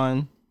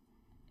 Iman.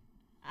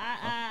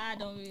 I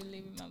don't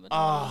really remember. The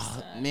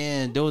Ah, rest,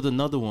 man, there was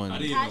another one. I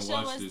didn't Tasha even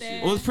watch was this there.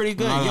 It shit. was pretty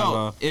good. Nah, Yo,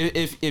 nah.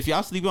 if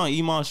y'all sleep on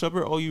Iman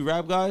Shumpert, all you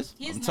rap guys,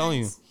 He's I'm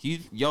telling nice. you,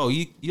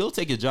 he'll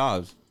take your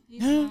jobs.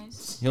 He's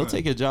nice. He'll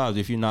take your jobs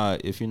if you're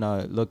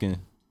not looking.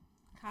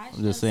 Cash I'm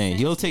just Doll's saying,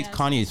 he'll sexy take as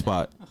Kanye's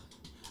fuck. spot.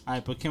 All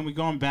right, but can we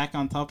go back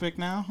on topic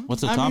now?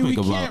 What's the I topic mean,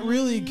 we about? can't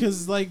really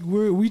because like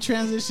we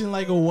transitioned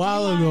like a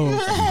while ago.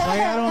 Like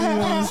I don't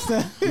even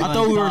understand. I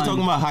thought we were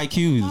talking about high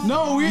Qs.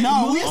 No, we we oh said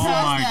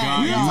my that.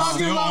 God, we you were talking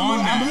still about on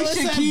that? Alicia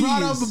Alicia Keys.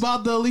 Brought Keys. up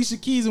about the Alicia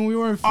Keys, and we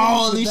weren't. Oh,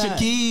 finished with Alicia that.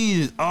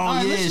 Keys. Oh right,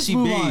 let's yeah, just she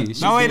move big. on.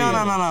 She No, wait, big.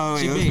 no.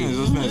 Wait, She let's big. finish.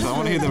 Let's finish. I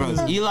want to hear the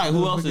rest. Eli,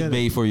 who else is Forget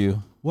it. bae for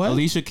you? What?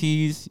 Alicia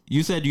Keys.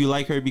 You said you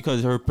like her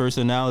because her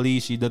personality.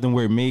 She doesn't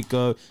wear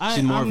makeup.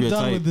 She's more I'm of your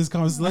done type. with this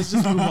conversation. Let's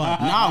just move on.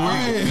 Nah,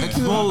 we're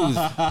exposed.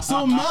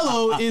 So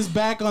Mello is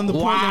back on the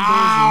Portland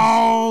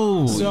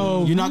Wow.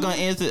 So- you're not gonna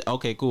answer.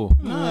 Okay, cool.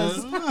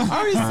 Blazers. I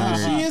already said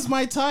she is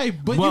my type,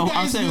 but Well, you guys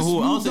I'm saying just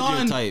who else moved is your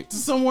on type? to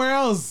somewhere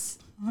else.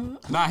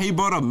 Nah, he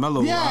brought up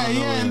Melo. Yeah,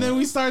 and then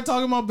we started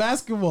talking about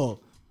basketball.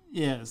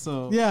 Yeah,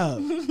 so Yeah. All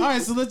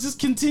right, so let's just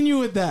continue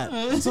with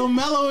that. So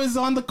Mello is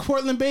on the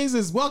Portland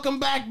Blazers. Welcome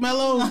back,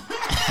 Mello.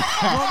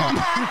 Welcome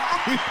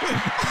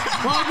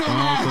back.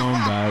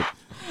 Welcome back.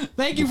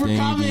 Thank you for Thank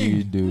coming.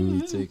 you,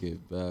 dude. Take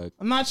it back.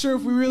 I'm not sure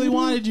if we really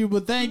wanted you,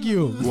 but thank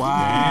you.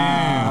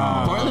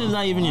 Wow. Portland's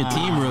not even your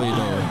team, really,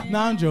 though. No,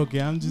 I'm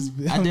joking. I'm just.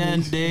 At the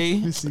end of the day,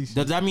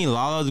 does that mean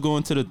Lala's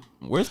going to the?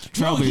 Where's the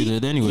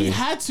Trailblazers anyway? He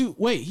had to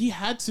wait. He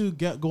had to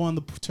go on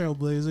the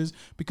Trailblazers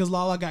because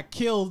Lala got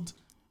killed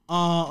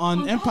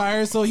on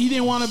Empire, so he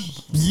didn't want to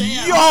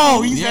stay.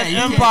 Yo, he said you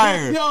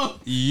Empire.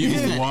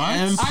 Yo, What?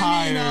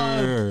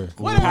 Empire.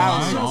 whatever.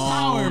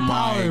 Oh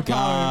my Power.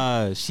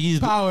 God, she's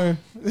Power.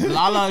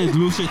 Lala is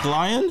Lucius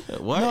Lion.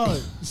 What? No,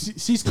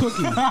 she's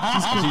cooking. She's Cookie.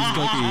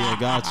 Yeah,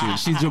 got you.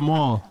 She's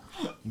Jamal.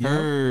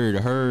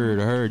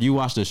 Heard. You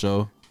watched the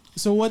show.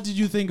 So what did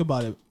you think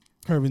about it,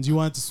 Hervins? You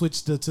wanted to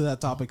switch to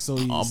that topic, so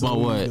About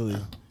what?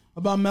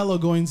 About Melo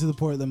going to the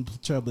Portland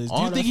Trailblazers.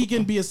 Do you think he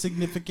can be a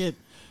significant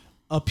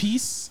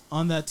piece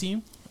on that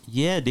team?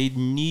 Yeah, they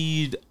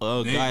need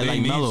a guy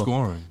like need Melo.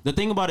 scoring. The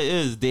thing about it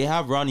is they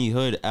have Ronnie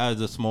Hood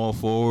as a small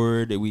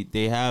forward.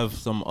 They have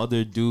some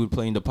other dude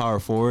playing the power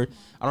forward.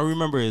 I don't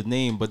remember his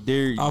name, but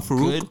they're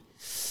Al-Farouq?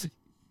 good.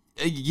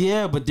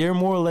 Yeah, but they're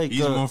more like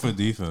He's more for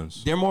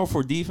defense. they're more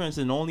for defense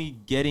and only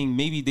getting,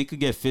 maybe they could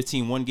get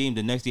 15 one game,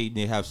 the next game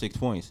they have 6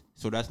 points.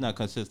 So that's not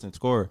consistent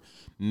score.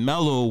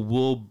 Melo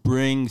will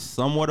bring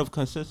somewhat of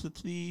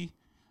consistency.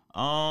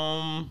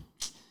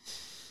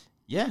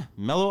 Yeah,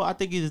 Melo, I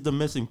think he's the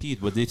missing piece,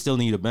 but they still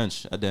need a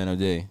bench at the end of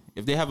the day.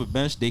 If they have a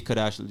bench, they could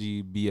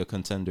actually be a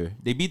contender.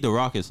 They beat the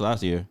Rockets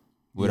last year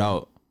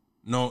without.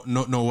 No.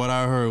 What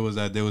I heard was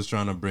that they was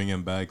trying to bring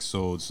him back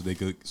so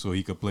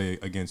he could play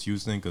against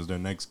Houston because their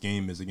next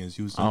game is against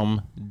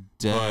Houston.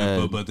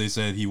 Dead. But they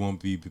said he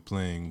won't be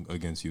playing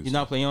against Houston. He's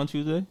not playing on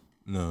Tuesday?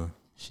 No.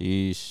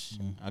 Sheesh.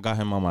 I got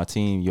him on my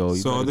team, yo. You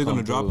So are better they come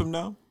gonna drop through. him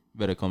now?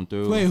 Better come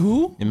through. Wait,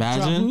 who?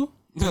 Imagine.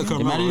 Drop who?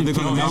 Imagine They're if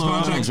gonna Melo His out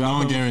contract's and drop him.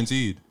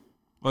 non-guaranteed.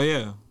 Oh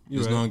yeah,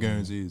 It's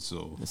non-guaranteed.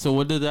 So So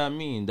what does that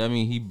mean? That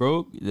mean he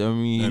broke? That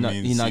mean that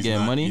means he's not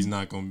getting money? He's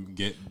not gonna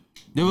get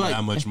They were that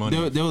like, much money.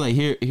 They were like,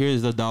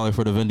 here's $1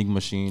 for the vending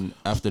machine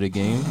after the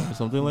game or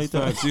something like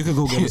that. So you can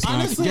go get a snack.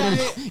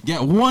 Honestly,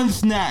 Get one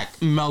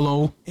snack,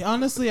 Mello.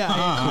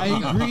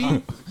 I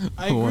agree.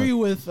 I agree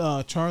with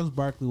Charles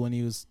Barkley when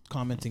he was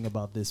commenting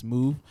about this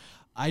move.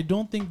 I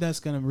don't think that's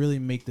gonna really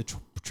make the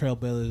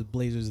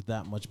Trailblazers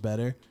that much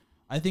better.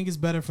 I think it's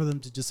better for them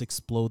to just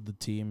explode the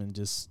team and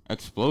just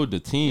Explode the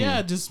team.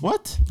 Yeah, just-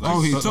 what?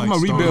 Oh, he's talking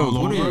about start rebuild.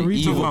 all What over. are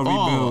you Talking evil? about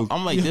Oh, rebuild.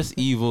 I'm like this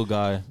evil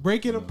guy.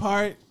 break it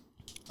apart.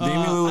 Damian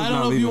Lillard's I don't not know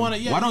if you leaving. want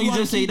to. Yeah, Why don't you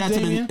wanna just say keep that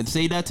Damian?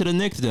 to the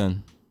Knicks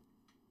then?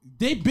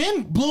 They've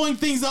been blowing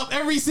things up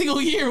every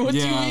single year. What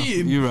Yeah,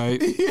 you mean? you're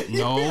right.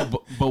 No,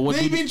 but what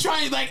They've did been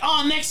trying like,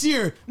 next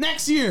year. Got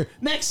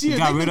They've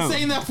been rid of-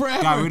 saying that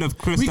forever. got rid of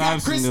We got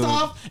Kristaps and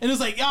Kristaps, and it's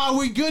like,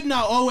 we're good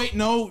now. Oh wait,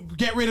 no,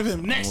 get rid of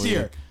him next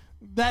year.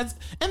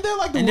 And they're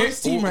like the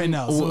worst team right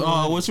now.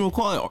 So, what you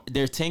call it?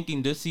 They're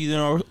tanking this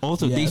season.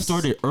 Also, they Yes.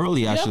 started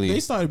early. Actually, they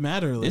started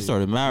mad early. They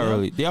started mad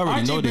early. They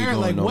already know RJ they're Barrett,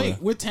 going like, nowhere.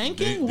 wait, we're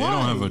tanking. They Why?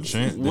 don't have a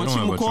chance. They What don't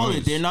have you a call choice.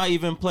 it? They're not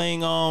even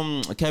playing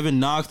Kevin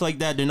Knox like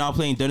that. They're not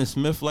playing Dennis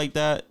Smith like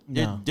that.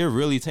 They're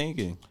really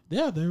tanking.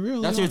 Yeah, they're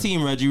really. That's your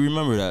team, Reggie.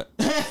 Remember that.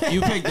 You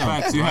picked them.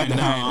 Facts, you had to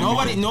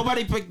have it.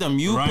 Nobody picked them.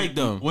 You Right? picked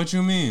them. What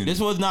you mean? This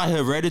was not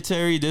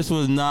hereditary. This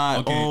was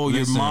not. Okay, your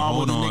listen, mom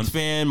was hold a on. Knicks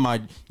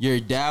fan.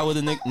 Your dad was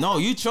a Knicks. No,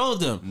 you chose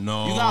them.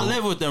 No. you gotta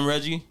live with them,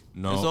 Reggie.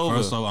 no. it's over.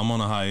 First off, I'm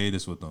on a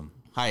hiatus with them.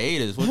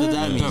 Hiatus. What does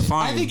that mean? They're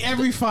fine. I think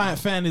every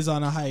fan is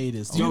on a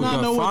hiatus. Do you Yo, not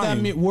they're know what that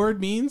fine. word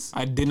means?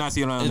 I did not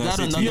see it on Is the that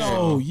SAT. another-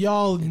 Yo,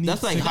 y'all need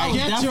That's like to high-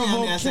 get your Definitely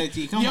on the vocab-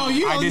 SAT. Come Yo, on.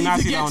 you I all did need not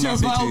to see that get on your the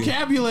SAT.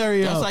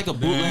 vocabulary That's up. like a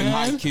bootleg Man.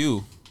 high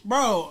Q.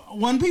 Bro,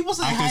 when people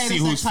say I can hiatus, see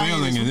who's like hiatus,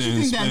 failing what you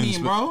in- think that in- mean,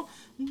 in- bro?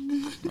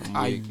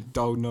 I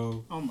don't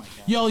know. Oh my god.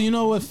 Yo, you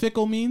know what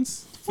fickle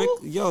means?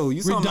 Yo,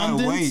 you sound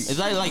Redundant? my way. Is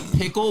that like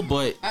pickle,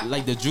 but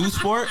like the juice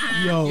part?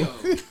 Yo,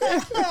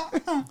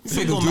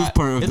 Fickle juice matter.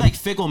 part. It's like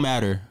fickle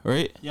matter,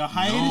 right? Your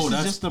hiatus No, is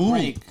that's just a poop.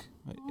 break.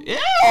 Ew!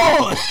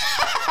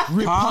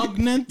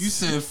 repugnant. You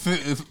said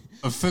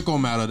a fickle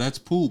matter. That's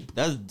poop.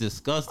 That's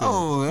disgusting.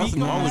 Oh, that's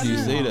Why would you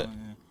nasty. say that?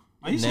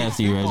 Why you say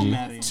Nasty, fickle Reggie.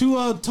 matter?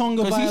 Tua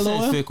Tonga Because he said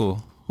Bailoa.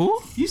 fickle. Who?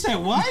 You said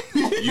what?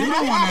 You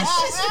don't want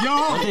to.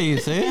 What did you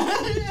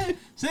say?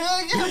 Say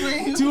that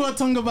again, man. Tua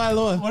Tonga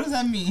Bailoa. What does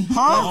that mean?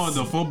 Oh,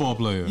 the football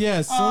player.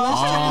 Yes, so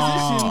let's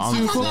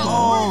transition to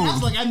football. I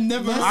was like, I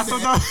never heard I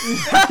thought that.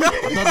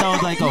 that. I thought that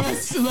was like a.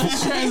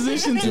 Let's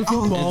transition to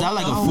football. Is that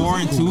like a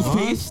foreign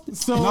toothpaste?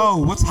 So, No,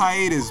 what's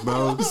hiatus,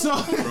 bro? so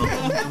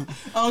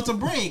Oh, it's a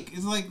break.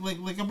 It's like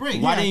a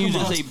break. Why Yeah, didn't you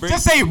come just on. say break?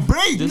 Just say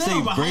break. Just say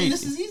No, but break.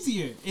 hiatus is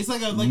easier. It's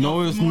like a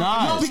No, it's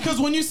not. no, because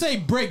when you say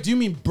break, do you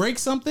mean break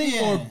something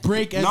Yeah. or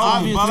break as No, in-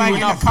 obviously but like we're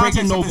in not the context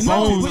breaking no of the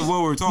sentence bones. of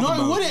what we're talking No, it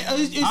about. wouldn't.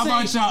 It's How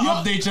about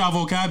y'all update y'all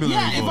vocabulary?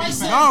 Yeah, if I boys?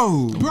 said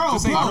No, bro,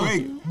 just say bro,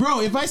 break.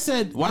 bro, if I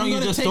said, Why don't I'm you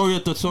gonna just take- throw your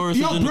thesauruses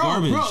in the bro,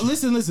 garbage?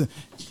 listen.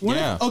 When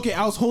Yeah. okay,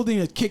 I was holding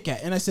a Kit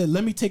Kat and I said,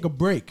 let me take a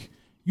break.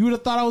 you would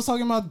have thought I was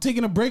talking about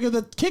taking a break of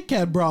the Kit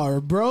Kat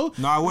bar, bro.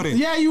 No, I wouldn't.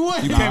 Yeah, you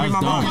would. You can't read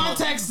my dumb. mind.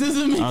 Context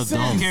doesn't make I was dumb.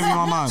 sense. You can't read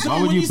my mind. So Why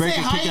would when you you break say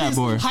a Kit Kat hiatus,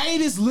 bar?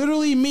 hiatus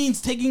literally means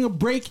taking a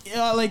break,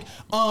 like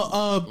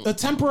a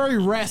temporary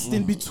rest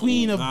in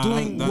between of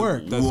doing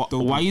work. That's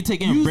dope. Why you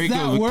taking a Use break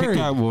that of a word. Kit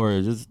Kat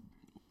bar? Just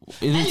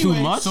is it too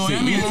Anyway, much? So to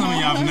that means eat? some of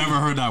y'all have never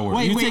heard that word.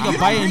 You take a you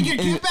bite don't and- break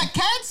your and- Kit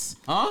Kats?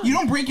 Huh? You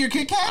don't break your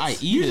Kit Kats? I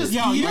eat it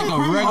Yo, you're like a a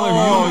criminal. regular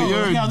Oh, human.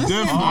 you're Yo, this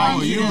different. man I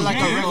might eat eat it like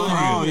a regular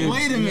Oh, human.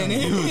 Wait a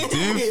minute. You're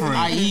different.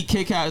 I eat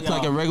Kit Kats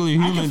like a regular I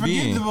can human forgive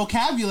being. the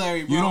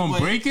vocabulary, bro. You don't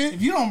but break it?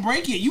 If you don't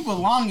break it, you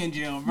belong in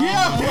jail, bro.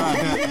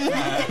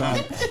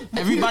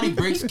 Everybody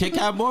breaks Kit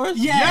Kat bars?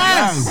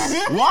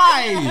 Yes.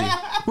 Why?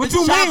 What you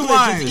mean? chocolate,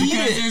 Why? just eat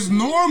Because it. it's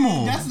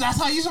normal.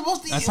 That's how you're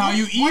supposed to eat. That's how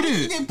you Why eat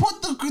did it. You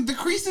put the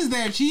creases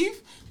there,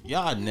 Chief.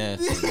 Y'all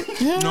nasty.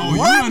 No,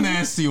 you're a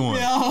nasty one.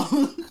 Yo.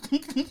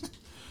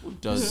 Who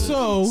does this?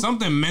 So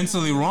Something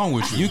mentally wrong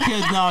with you. You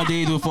kids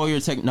nowadays with all your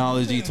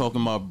technology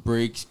talking about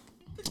breaks.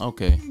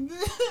 Okay.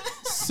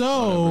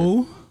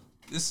 so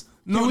It's,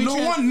 Can we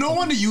check- no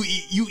wonder you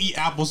eat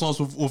applesauce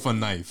with a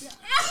knife.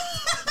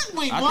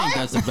 Wait, I what? think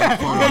that's the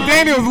best part. of it.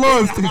 Daniel's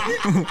lost.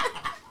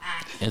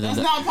 Isn't That's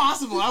that- not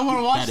possible. I want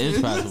to watch That is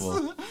this.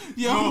 possible.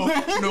 Yo.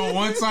 No,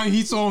 one time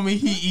he told me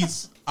he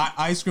eats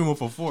ice cream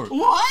with a fork.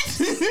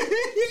 What?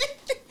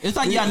 It's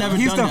like y'all never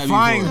He's done that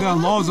defying before. the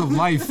laws of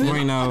life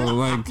right now.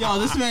 Like Yo,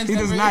 this man's he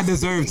does never- not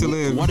deserve to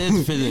live. What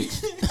is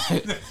physics?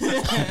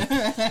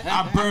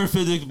 I burn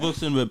physics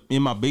books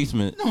in my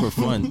basement for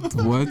fun.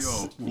 What?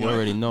 You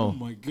already know.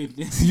 My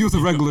goodness. Use a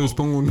regular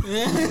spoon.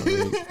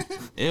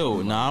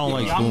 Ew, nah, I don't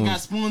like Y'all got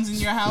spoons. spoons in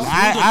your house?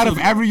 Out of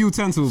every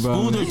utensil,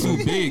 bro. Spoons are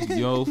too big,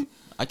 yo.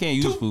 I can't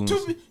use spoons.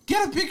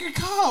 Get a bigger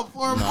cup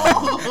or a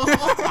bowl.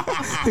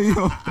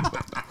 Yo,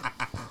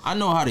 I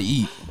know how to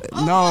eat.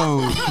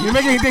 no, you're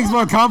making things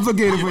more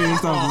complicated for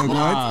yourself. Like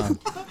Nah,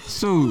 what?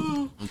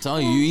 Shoot. I'm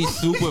telling you, you eat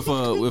soup with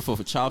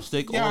a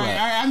chopstick, all All that.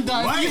 right, I'm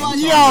done. What?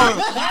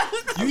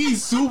 Yo. You eat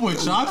soup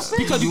with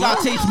chopsticks? Because you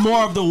gotta taste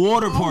more of the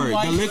water part,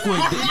 my the liquid.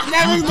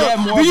 God. You get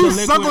more Do of you the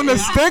liquid. suck on the in-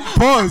 stick?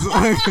 Pause.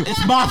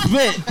 It's my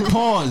spit.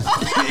 Pause.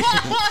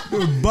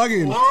 You're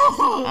bugging.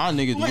 Our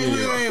niggas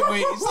weird.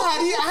 Wait. So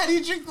how do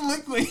you drink the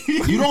liquid?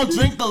 You don't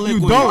drink the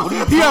liquid. You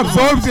don't. He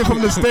absorbs it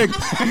from the stick.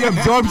 He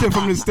absorbs it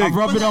from the I stick.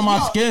 rub it on my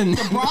skin.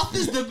 The broth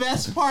is the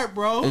best part,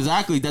 bro.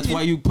 Exactly. That's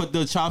why you put the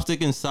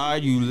chopstick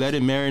inside. You let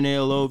it marinate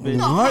a little bit.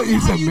 What? He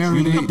said You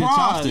marinate. lick the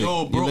chopstick.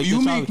 Yo, bro, lick you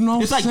the make chopstick.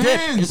 no It's like dip.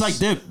 sense. It's like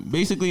dip.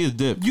 Basically, it's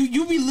dip.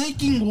 You be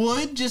licking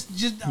wood just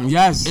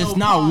Yes. It's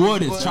not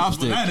wood. It's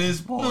chopstick. That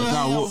is pause. It's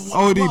not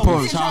wood. OD What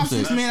pause.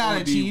 chopsticks Chopstick. made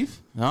out of, Chief?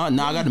 Nah,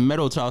 I got a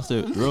metal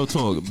chopstick. Real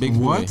talk. Big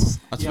boy. What?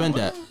 I spent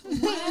that.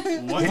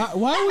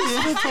 why are we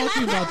still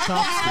talking about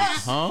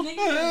chopsticks? Huh?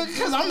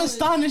 Because I'm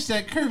astonished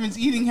at Kervin's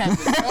eating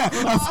habits.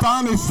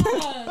 Astonished.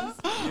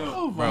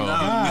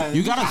 Bro,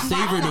 you gotta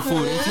savor the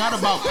food. It's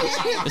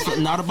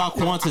not about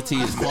quantity.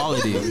 It's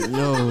quality.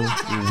 Yo,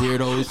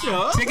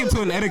 weirdos. Take him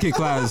to an etiquette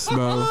class,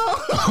 bro.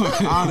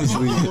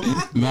 Honestly.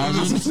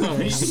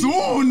 Imagine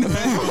Soon.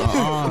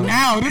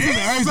 Now, this is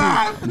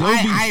urgent.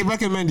 I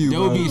recommend you. they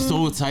would bro. be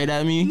so tight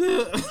at me.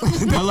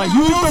 They're like,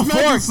 use the This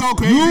man fork. is so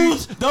crazy.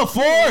 Use the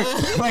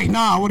fork. Like,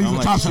 nah, what are you I'm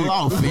like, chopstick? chill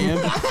out, fam.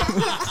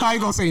 How you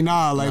gonna say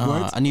nah? Like,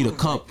 what? I need a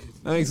cup.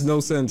 That makes no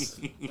sense.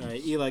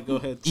 Alright, Eli, go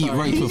ahead. Eat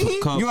right with a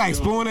cup. You like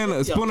spoon and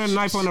a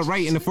knife on the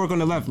right and the fork on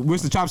the left.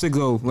 Where's the chopstick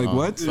go? Like,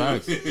 what?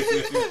 Facts.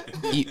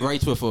 Eat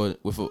right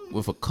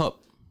with a cup.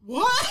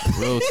 What?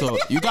 Real talk.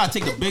 You gotta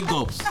take the big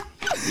gulps.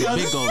 The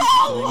big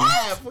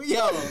gulps.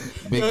 Yo.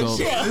 Big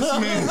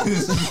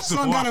gulps.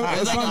 Son got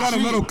It's like a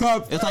treat. little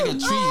cup. It's like a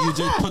treat. You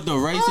just put the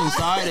rice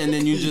inside and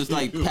then you just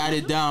like pat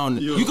it down.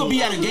 You could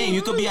be at a game.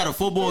 You could be at a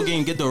football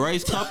game. Get the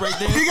rice cup right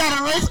there. He got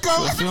a race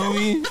cup. Feel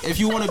me? If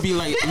you want to be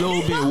like a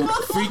little bit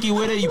freaky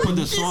with it, you put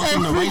the sauce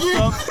in the rice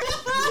cup.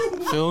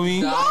 Feel me?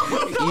 Eat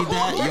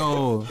that,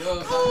 yo.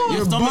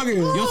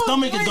 bugging. Your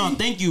stomach is gonna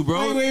thank you,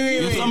 bro.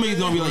 Your stomach is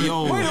gonna be like,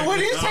 yo. What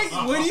do you take?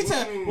 What do you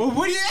take?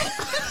 What do you?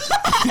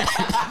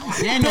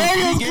 Daniel,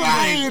 Daniel's speak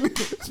crying. English.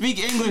 Speak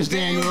English,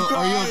 Daniel.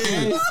 Are you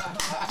okay?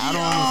 I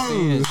don't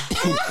understand.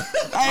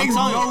 That makes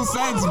telling no you,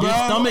 sense, bro. Your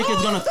stomach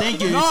is gonna thank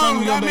you. Your No,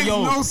 stomach that gonna be makes like,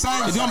 yo. no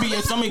sense. It's gonna be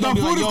your stomach The gonna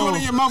be food like, is going yo.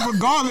 in your mouth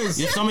regardless.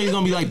 Your stomach is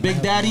gonna be like,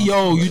 Big Daddy,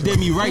 yo, you did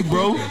me right,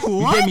 bro.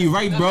 You did me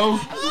right, bro.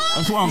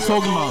 That's what I'm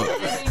talking about.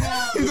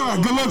 He's doing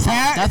a good looks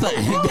hat. That's a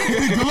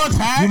Good looks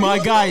hat. you my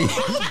guy.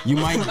 You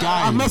my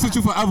guy. I mess with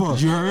you forever.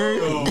 You heard?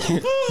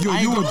 Yo,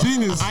 you a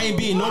genius. I ain't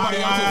beating nobody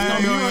else's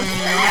stomach.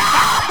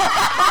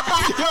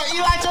 Yo,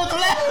 Eli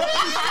Chocolate.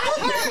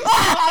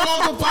 I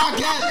love the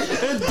podcast.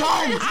 It's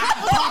done.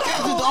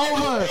 Podcast is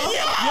over.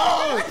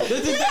 Yo,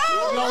 this is yo,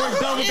 we're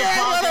done with the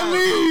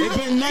podcast. It's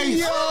been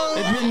nice.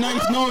 It's been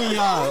nice knowing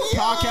y'all.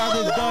 Podcast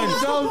is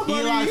done.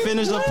 Eli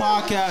finished the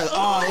podcast.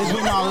 It's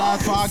been our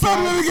last podcast.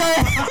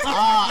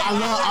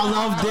 I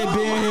love it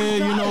being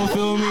here. You know,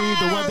 feel me?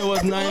 The weather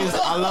was nice.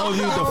 I love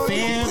you. The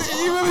fans.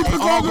 You really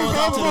All goes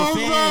out to the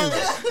fans.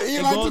 It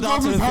Eli goes took down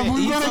off to his the helmet.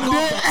 he He's took gonna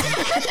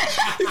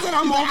off He said,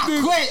 I'm off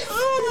this.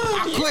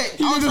 I quit.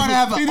 He I was did trying to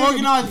have he an did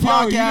organized Yo,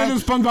 podcast. you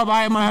did the SpongeBob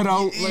I had my head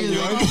out. Like,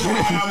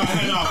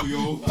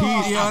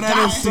 yo, that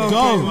is so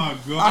go.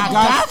 I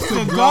got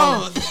to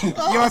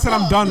go. Yo, I said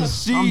I'm done.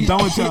 I'm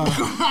done with y'all.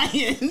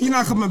 Crying. He's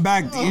not coming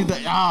back.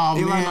 Oh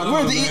Eli, man,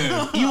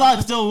 where's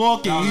Eli's still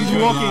walking? He's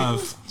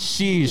walking.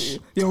 Sheesh.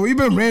 Yo, we've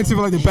been ranting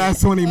for like the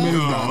past 20 minutes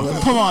now.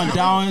 Come on,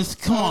 Downs.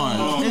 Come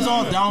on. It's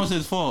all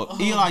Downs' fault.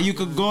 Eli, you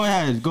could go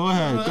ahead. Go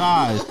ahead,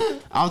 guys.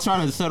 I'll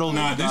try to settle.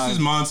 Nah, this is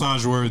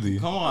montage worthy.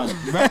 Come on,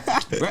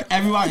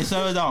 everybody,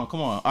 settle down.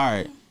 Come on. All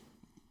right.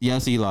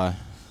 Yes, Eli.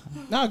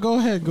 Nah, go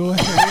ahead.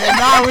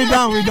 Nah, we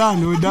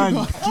done. I'm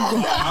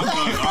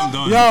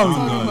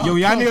done. Yo,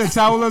 y'all need a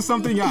towel or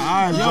something? Y'all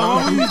eyes,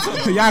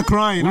 yo. Y'all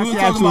crying. We I were see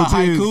talking actual about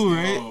tears. haiku,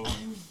 right?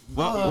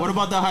 What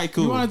about the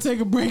haiku? You want to take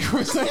a break for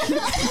a second?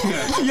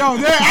 Yo,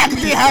 they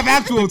have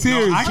actual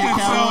tears. I can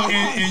tell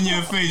in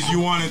your face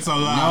you wanted to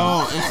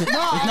laugh.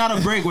 No, it's not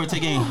a break. We're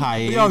taking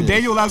hiatus. Yo,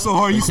 Daniel laughed so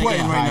hard, he's We're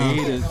sweating taking right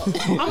now.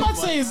 hiatus. I'm not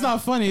saying it's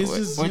not funny. It's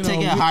just We're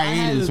taking a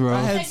hiatus, bro.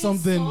 I had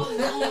something.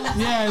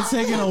 Yeah, it's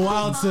taking a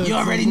while to. You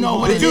already know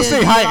what Did it you is.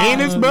 say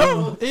hiatus,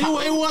 bro? It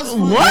was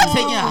funny. We're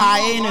taking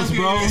hiatus,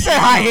 bro. You said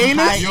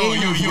hiatus? Yo, we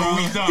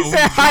done. You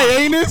said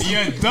hiatus?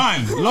 You're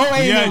done. Low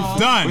anus. You're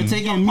done. We're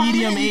taking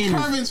medium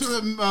anus. Curvings for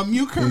the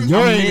mute curvings. Your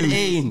A anus.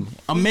 mid-ain.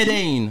 A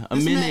mid-ain. A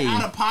This man mid-ain.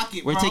 out of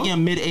pocket, We're bro. taking a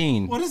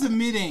mid-ain. What is a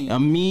mid-aim?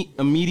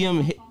 A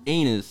medium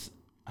anus.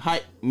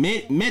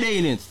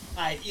 Mid-anus.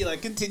 Alright, Eli,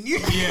 continue.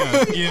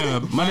 Yeah.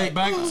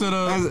 Back to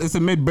the It's a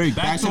mid-break.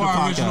 back to to the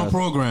our original podcast.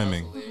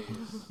 programming.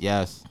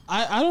 Yes.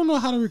 I don't know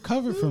how to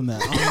recover from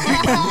that.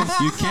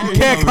 You can't.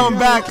 Can't come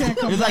back.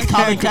 It's like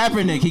Colin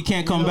Kaepernick. He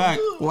can't come back.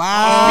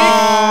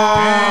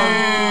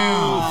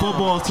 Wow.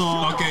 Football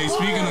talk. Okay,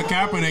 speaking of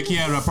Kaepernick, he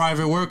had a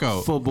private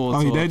workout. Football Oh,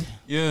 talk. he did?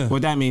 Yeah.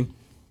 What'd that mean?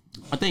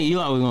 I think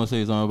Eli was gonna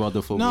say something about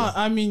the football. No,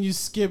 I mean you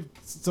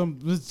skipped some.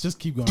 Let's just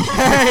keep going.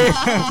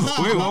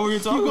 Wait, what were you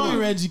Keep talking going, about?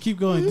 Reggie. Keep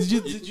going.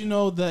 Did you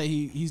know that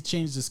he's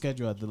changed the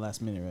schedule at the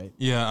last minute, right?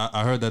 Yeah,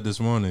 I heard that this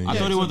morning. I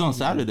thought it was on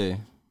Saturday.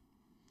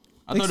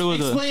 I thought it was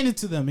Explain it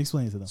to them.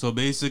 Explain it to them. So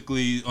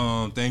basically,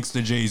 thanks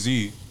to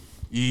Jay-Z,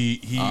 he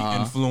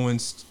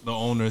influenced the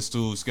owners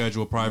to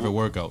schedule private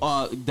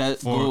workouts. That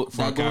For goes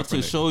to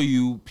Kaepernick. show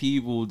you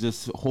people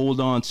just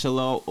hold on, chill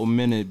out a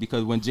minute,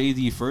 because when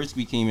Jay-Z first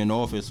became in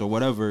office or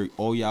whatever,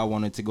 all y'all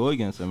wanted to go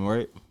against him,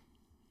 right?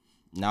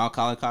 Now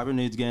Colin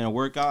Kaepernick is getting a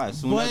workout as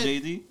soon as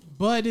Jay-Z.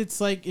 But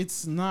it's like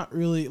it's not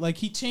really like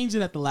he changed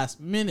it at the last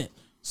minute.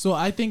 So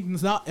I think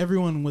not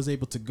everyone was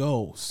able to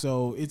go.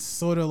 So it's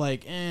sort of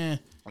like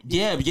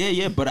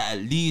Yeah, but at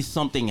least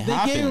something They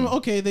happened.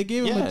 gave him they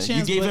gave him Yeah, a you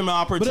chance. gave but, him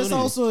an But it's opportunity.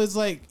 also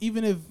like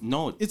even if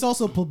No. it's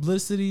also a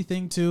publicity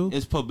thing too.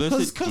 It's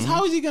publicity. Because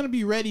how is he gonna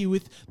be ready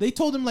with? They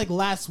told him like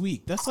last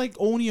week. That's like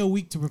only a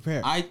week to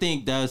prepare. I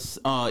think that's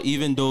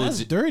even though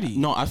That's dirty.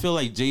 No, I feel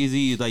like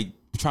Jay-Z is like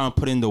trying to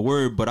put in the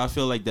word, but I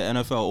feel like the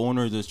NFL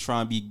owners is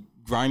trying to be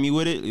grimy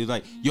with it. It's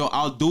like, yo,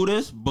 I'll do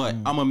this, but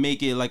I'm gonna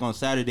make it like on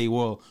Saturday.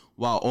 Well,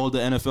 while all the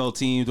NFL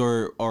teams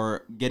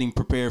are getting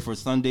prepared for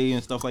Sunday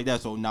and stuff like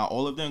that, so now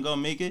all of them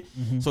gonna make it.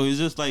 So it's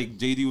just like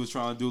Jay-Z was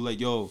trying to do like,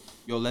 yo,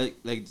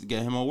 let's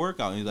get him a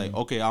workout. And he's like,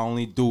 okay, I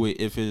only do it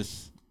if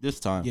it's this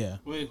time. yeah.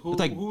 Wait, who It's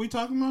like- are we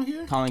talking about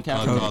here? Colin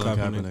Colin Kaepernick.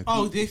 Kaepernick.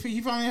 Oh,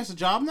 he finally has a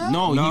job now?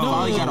 No, he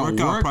finally got a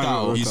workout,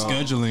 private workout. He's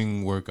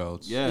scheduling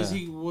workouts. Yeah. Is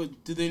he?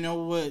 What? Do they know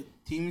what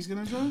team he's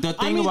gonna join? The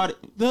thing about it.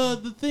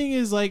 the thing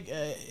is like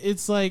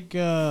it's like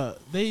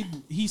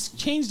he's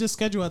changed the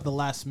schedule at the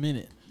last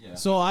minute. Yeah.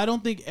 So I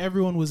don't think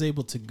everyone was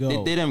able to go.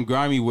 They did them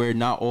grimy where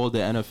not all the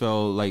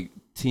NFL like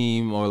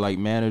team or like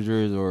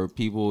managers or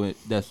people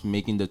that's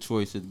making the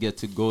choice to get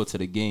to go to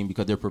the game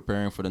because they're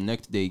preparing for the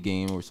next day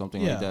game or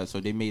something Yeah. like that. So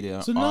they made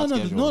it. So none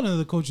none of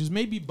the coaches,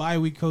 maybe bye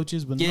week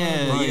coaches, but none of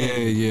Yeah,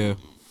 the-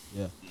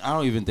 Yeah. I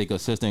don't even think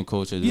assistant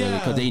coaches Yeah.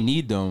 because they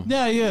need them.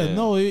 yeah.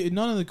 No,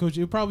 none of the coaches.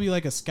 It probably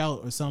like a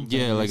scout or something.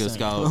 Yeah, like a saying.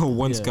 scout.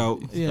 One Yeah.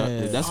 scout.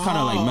 Yeah. That's kind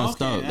of like Oh,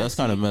 messed okay, up. I That's see,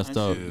 kind of I messed see.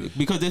 up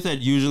because they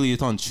said usually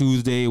it's on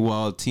Tuesday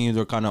while teams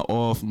are kind of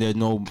off. There's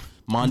no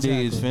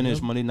Monday is Exactly,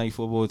 finished. yep. Monday Night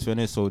Football is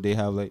finished, so they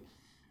have like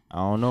I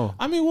don't know.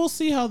 I mean, we'll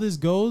see how this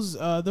goes.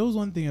 There was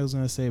one thing I was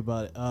gonna say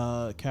about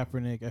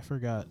Kaepernick. I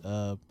forgot.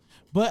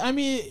 But I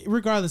mean,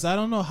 regardless, I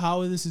don't know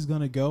how this is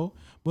gonna go.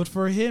 But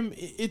for him,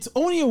 it's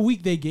only a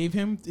week they gave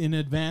him in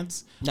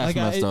advance. That's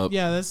messed up.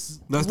 Yeah, that's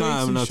That's way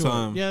not too enough short.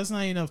 time. Yeah, that's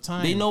not enough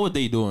time. They know what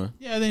they doing.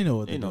 Yeah, they know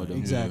what They they're know doing.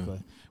 what they're Exactly.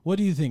 What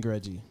do you think,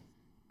 Reggie?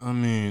 I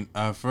mean,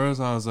 at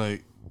first I was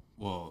like,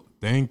 well,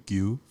 thank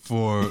you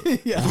for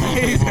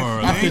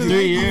After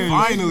 3 years.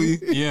 Finally.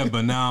 yeah,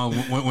 but now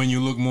when you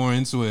look more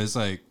into it, it's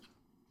like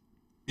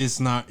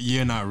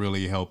you're not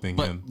really helping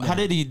But him. how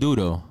did he do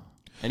though?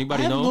 I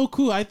Anybody have know? no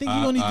clue. I think he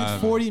only I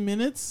did 40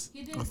 minutes.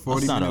 He did.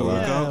 40 not a minute lot.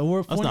 workout. Yeah, or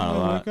That's 40 not a minute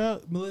lot.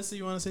 workout. Melissa,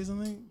 you want to say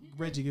something?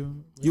 Reggie, give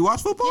him. You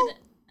watch football?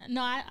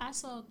 No, I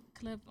saw a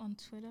clip on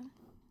Twitter.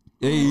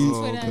 Hey,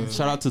 Twitter.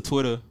 shout out to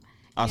Twitter,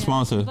 our Yeah.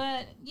 sponsor.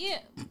 But yeah,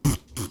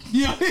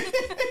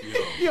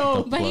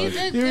 Yo, but he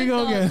did Here we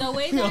go the, again. the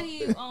way that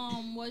he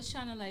was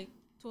trying to like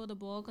throw the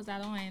ball because I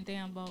don't know anything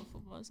about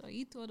football. So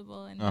he threw the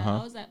ball, and Uh-huh.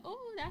 I was like, "Oh,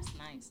 that's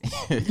nice."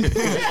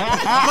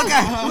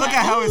 Look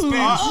at how it's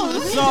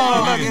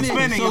spinning. It's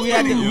spinning. So we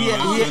had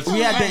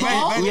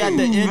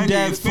the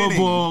in-depth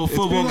football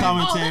That's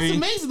commentary.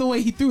 amazing the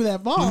way he threw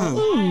that ball.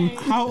 Ooh.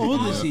 How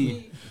old is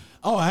he?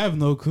 Oh, I have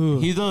no clue.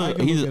 He's I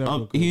can look it up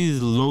real quick.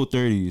 he's low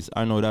 30s.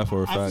 I know that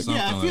for a fact. I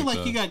Something feel like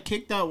like he that. got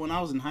kicked out when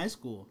I was in high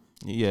school.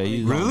 Yeah,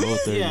 he's Really? low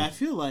 30s. Yeah, I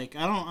feel like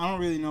I don't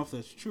really know if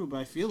that's true, but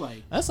I feel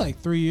like That's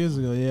like 3 years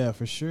ago. Yeah,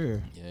 for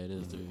sure. Yeah, it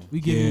is. Dude. We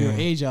giving your Yeah.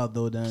 age out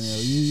though, Daniel.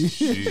 You-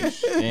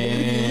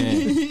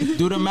 And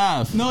do the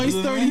math. no, he's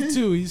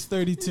 32. He's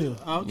 32.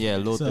 Yeah,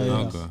 low So, 30s.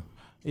 yeah. Okay.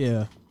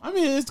 Yeah. I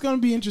mean, it's going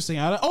to be interesting.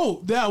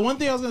 One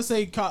thing I was going to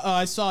say,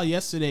 I saw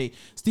yesterday,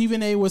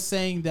 Stephen A was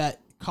saying that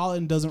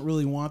Colin doesn't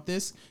really want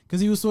this because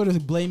he was sort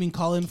of blaming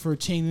Colin for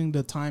changing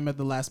the time at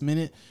the last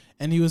minute.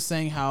 And he was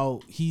saying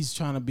how he's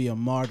trying to be a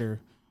martyr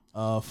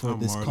for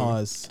this martyr.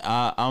 cause.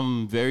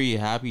 I'm very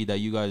happy that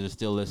you guys are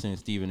still listening to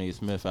Stephen A.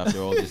 Smith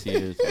after all these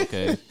years.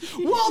 Okay.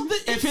 Well,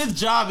 If his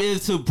job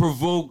is to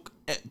provoke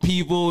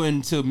people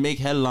and to make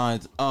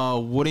headlines,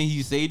 wouldn't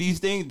he say these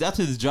things? That's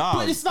his job.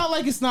 but it's not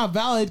like it's not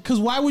valid because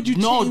why would you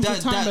No, change the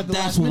time at the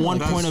that's last minute? one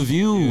That's- point of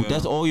view. yeah.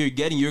 That's all you're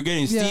getting. You're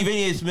getting Yeah. Stephen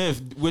A.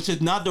 Smith, which is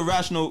not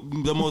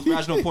the most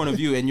rational point of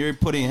view, and you're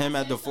putting him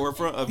at the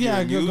forefront of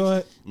Yeah, your news. go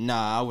ahead.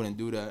 Nah, I wouldn't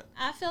do that.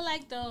 I feel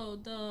like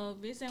the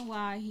reason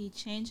why he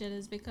changed it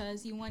is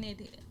because he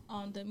wanted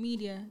the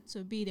media to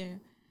be there,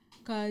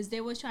 because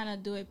they were trying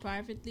to do it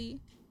privately,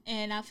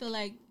 and I feel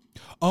like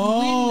we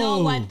know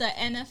Oh, what the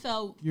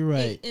NFL You're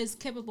right. is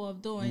capable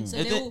of doing, so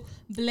Is they it- will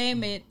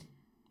blame it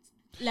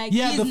like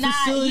Yeah, the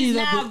facility he's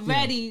that not the- yeah.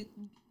 ready.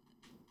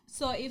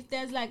 So if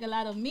there's like a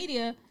lot of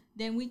media,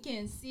 then we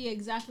can see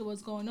exactly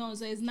what's going on.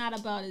 So it's not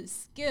about his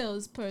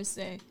skills per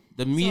se.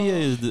 The media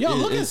is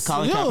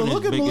Colin Kaepernick's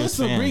look at biggest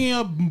Melissa fan. bringing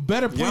up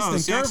better points Yo,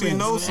 than she actually Kervin.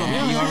 knows something.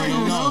 Yeah, You you already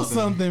already know know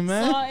something,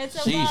 man. So it's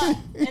Sheesh. about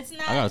it's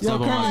not I gotta step Yo,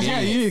 up my Kermit, game. yeah,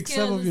 you need to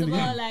step skills. up It's your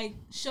about game. like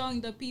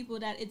showing the people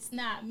that it's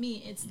not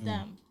me, it's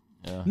them.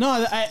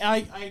 No,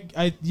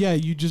 yeah,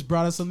 you just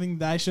brought up something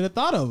that I should have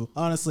thought of,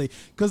 honestly,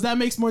 because that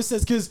makes more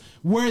sense. Because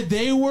where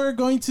they were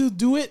going to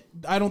do it,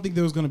 I don't think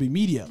there was going to be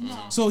media.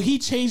 So he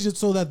changed it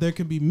so that there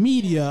could be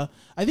media.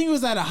 I think it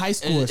was at a high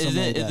school or something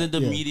like that. Isn't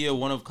the Yeah. media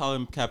one of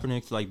Colin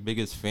Kaepernick's like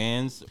biggest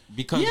fans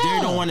because Yeah.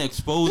 they're the one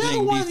exposing They're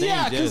the one- these things?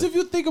 yeah, because if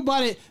you think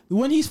about it,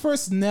 when he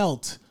first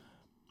knelt.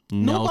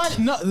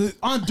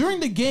 During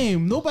the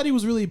game, nobody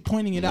was really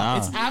pointing it out. Nah.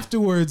 It's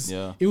afterwards.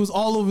 Yeah. It was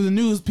all over the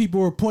news. People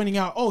were pointing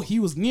out, oh, he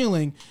was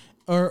kneeling,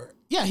 or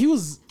yeah, he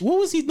was. What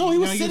was he? No, he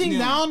was he was sitting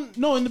kneeling. down.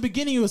 No, in the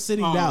beginning he was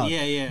sitting Oh, down.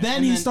 yeah, yeah. Then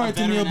And he then started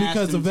a to kneel veteran asked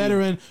because the him to.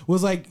 veteran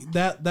was like,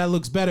 that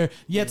looks better.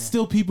 Yet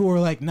still people were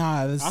like,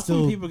 nah, that's That's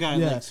still. when people got,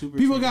 like, super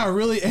people triggered. got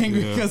really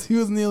angry because he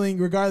was kneeling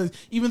regardless,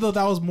 even though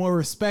that was more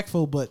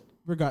respectful. But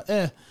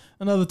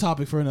another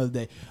topic for another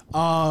day.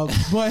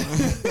 But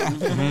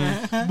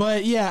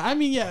but yeah, I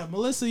mean, yeah,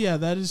 Melissa, yeah,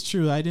 that is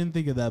true. I didn't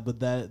think of that, but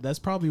that's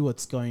probably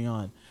what's going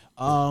on.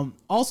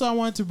 Also, I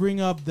wanted to bring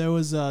up there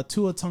was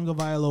Tua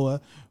Tagovailoa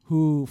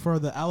who for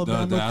the Alabama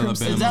Alabama-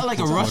 Crimson. is that like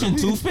a Russian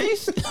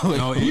toothpaste?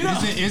 No,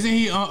 isn't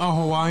he a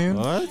Hawaiian?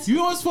 What? You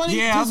know what's funny?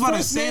 Yeah, I was His about to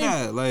first say name-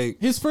 that. Like,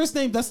 His first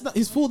name, that's not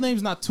his full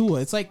name's not Tua.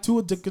 It's like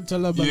Tua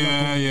Tagovailoa.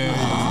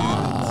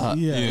 Yeah.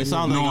 Yeah. It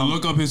sounds No, like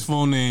look up his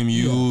full name.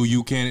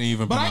 You can't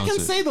even But I pronounce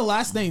can it. say the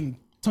last name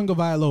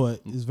Tagovailoa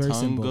is very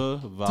simple.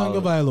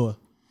 Tagovailoa.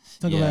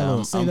 Tagovailoa.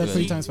 I'm Say that good.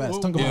 3 times fast.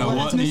 What- Tagovailoa. Yeah,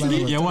 what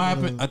Tagovailoa.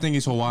 happened? I think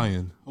he's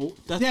Hawaiian. Oh,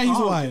 that's, Yeah, he's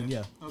oh, Hawaiian. okay.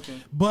 Yeah. Okay.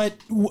 But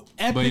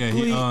epically, But yeah,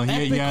 he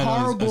epic, had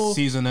horrible. a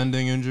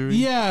season-ending injury.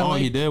 Yeah. Oh,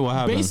 like, he did? What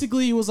happened?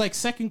 Basically, it was like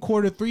second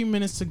quarter, 3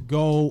 minutes to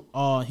go.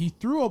 He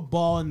threw a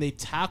ball and they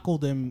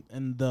tackled him,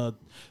 and the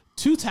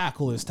two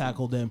tacklers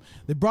tackled him.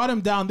 They brought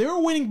him down. They were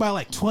winning by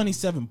like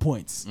 27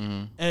 points.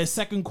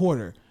 Second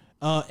quarter,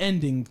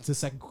 ending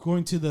to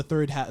going to the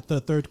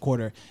third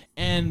quarter,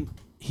 and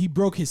he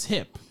broke his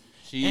hip.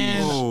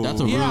 And that's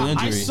a real yeah,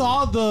 injury. I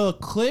saw the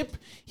clip.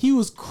 He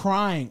was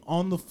crying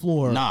on the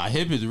floor. Nah,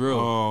 hip is real.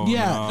 oh,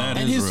 Yeah, that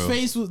and is his real.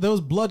 face was there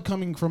was blood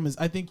coming from his.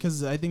 I think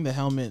the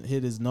helmet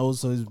hit his nose,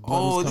 so his blood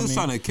oh, was they're coming.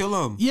 trying to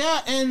kill him. Yeah,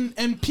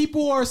 and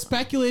people are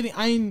speculating.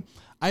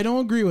 I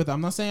don't agree with.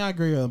 I'm not saying I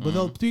agree with him,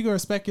 but people are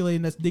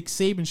speculating that Nick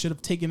Saban should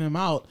have taken him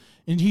out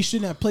and he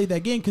shouldn't have played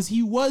that game because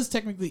he was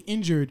technically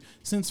injured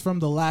since from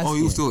the last. Oh, he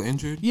game. was still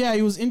injured? Yeah,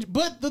 he was injured.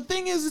 But the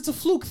thing is, it's a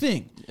fluke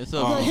thing. It's a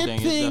The fluke hip thing.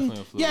 It's thing.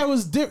 definitely a fluke. Yeah, it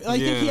was different. I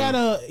think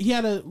Yeah. he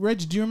had a.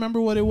 Reggie, do you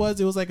remember what it was?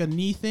 It was like a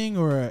knee thing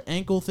or an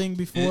ankle thing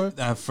before.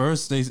 At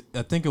first, I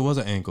think it was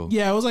an ankle.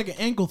 Yeah, it was like an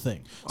ankle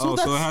thing. Oh, so it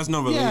that's- has no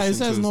Yeah, it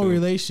relation has to no it.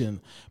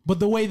 relation. But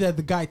the way that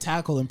the guy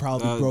tackled him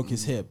probably That- broke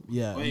his hip.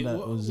 Yeah, Wait, and that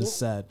what- was just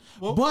sad.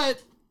 what- But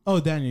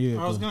Daniel, you.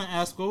 I was gonna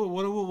ask,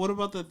 what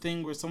about the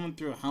thing where someone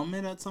threw a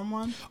helmet at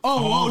someone?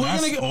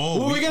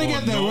 We're gonna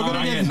get there. We're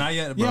gonna get not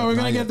yet, bro. Yeah, we're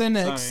gonna Not get yet. there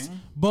next. Sorry.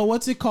 But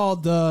what's it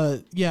called?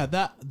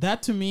 That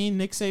to me,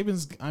 Nick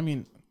Saban's. I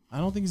mean, I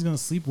don't think he's gonna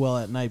sleep well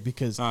at night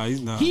because Nah,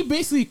 he's not. he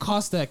basically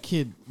cost that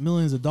kid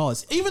millions of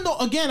dollars. Even though,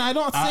 again, I'm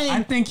not saying.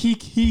 I think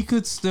he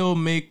could still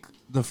make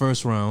the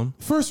first round.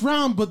 First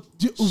round, but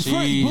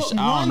Sheesh,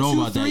 I don't know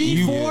about that. 3,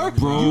 You- 4,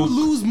 bro. you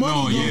lose money.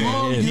 No, you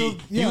yeah, go-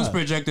 yeah. he was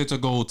projected to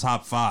go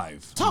top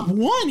 5. top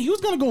 1. He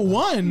was gonna go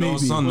 1, maybe. No,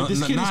 son, But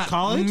this kid is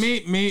college?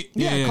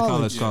 Yeah,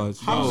 college. college.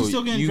 How is he Bro,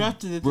 still getting you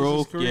drafted if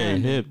broke this is your career?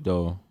 hip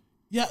though.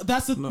 Yeah,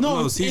 that's the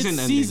no, it's season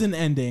ending. season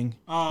ending.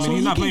 Oh, I mean,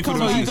 he's not playing for the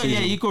come rest back. of the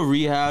season. Yeah, he could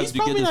rehab He's to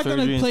get probably the not gonna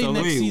surgery and play stuff.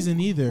 next season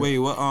either. Wait,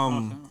 what?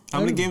 How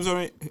many games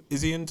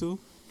is he into?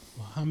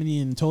 How many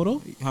in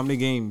total? How many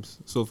games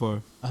so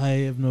far? I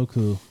have no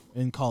clue.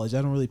 In college,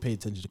 I don't really pay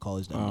attention to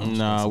college that much.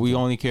 Nah, we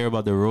only care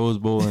about the Rose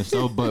Bowl and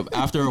stuff. But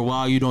after a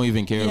while, you don't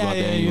even care about that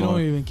you anymore.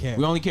 don't even care.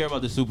 We only care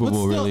about the Super But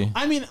Bowl, still, really.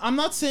 I mean, I'm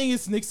not saying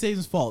it's Nick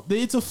Saban's fault.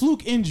 It's a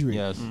fluke injury.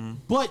 Yes,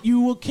 But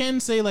you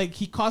can say like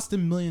he cost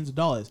him millions of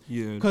dollars.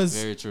 Yeah. Because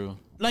very true.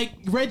 like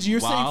Reggie,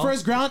 you're saying Wow.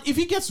 first round. If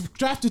he gets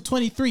drafted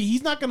 23,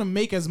 he's not gonna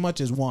make as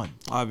much as 1.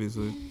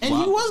 Obviously. And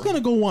Wow. he was gonna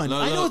go 1. Look,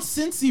 I know look.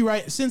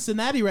 it's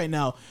Cincinnati right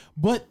now,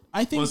 but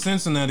I think. Well,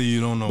 Cincinnati,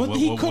 you don't know but what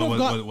he could have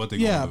gone. what they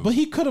yeah, gonna do. but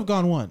he could have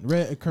gone 1.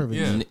 Curvin.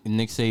 Yeah.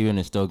 Nick Saban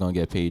is still gonna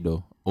get paid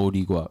though.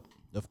 OD guap,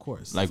 Of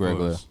course. like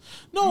regular. course.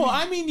 No,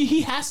 I mean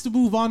he has to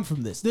move on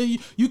from this.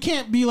 You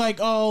can't be like,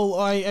 oh,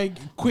 I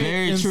quit.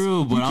 Very and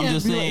true, but you I'm can't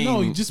just be like, saying-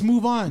 no, you just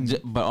move on.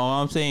 But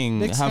all I'm saying,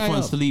 Next have guy fun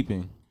up.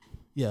 sleeping.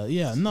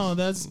 Yeah. No,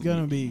 that's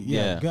gonna be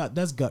Yeah.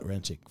 that's gut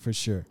wrenching for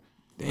sure.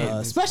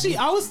 Especially,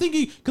 I was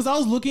thinking because I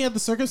was looking at the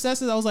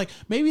circumstances. I was like,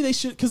 maybe they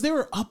should because they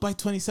were up by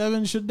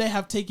 27. Should they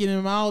have taken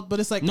him out? But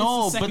it's like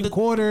No, it's the but second the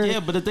quarter.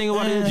 Yeah, but the thing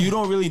about it is, you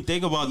don't really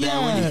think about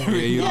that when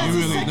you're. you it's the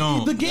really second-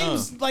 don't. The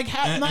game's like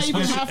not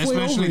even Especially, halfway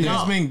over. especially yet.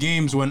 there's been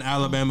games when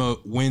Alabama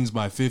wins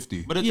by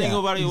 50. But the Yeah, thing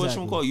about it,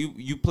 exactly.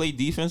 you play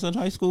defense in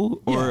high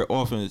school or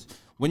offense.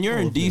 When you're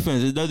in Both, yeah.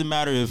 defense, it doesn't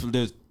matter if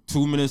there's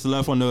 2 minutes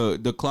left on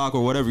the clock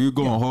or whatever. You're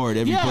going hard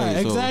every Yeah,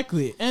 play. So.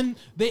 exactly. And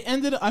they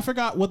ended. I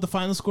forgot what the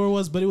final score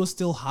was, but it was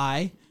still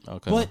high.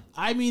 Okay. But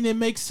I mean, it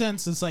makes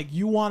sense. It's like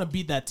you want to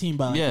beat that team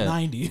by like Yeah.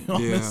 90.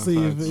 Honestly,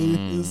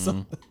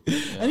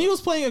 and he was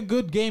playing a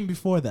good game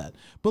before that.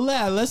 But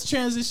yeah, let's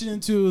transition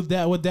into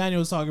that. What Daniel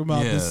was talking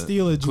about, the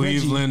Steelers,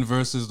 Cleveland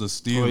versus the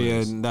Steelers. Oh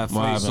yeah, that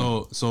fight.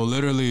 So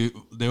literally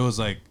there was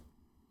like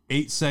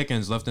 8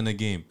 seconds left in the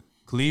game.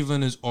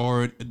 Cleveland is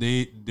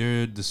already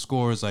the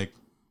score is like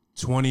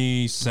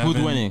 27.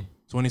 Who's winning?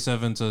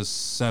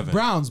 27-7.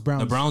 Browns.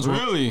 The Browns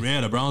Really?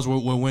 the Browns were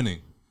winning.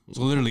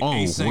 So literally Oh,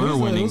 8 we're seconds.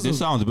 winning. Those This are-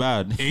 sounds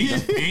bad.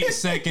 8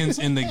 seconds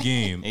in the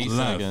game. 8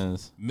 left.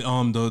 seconds.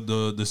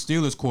 The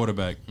Steelers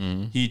quarterback.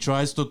 He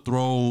tries to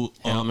throw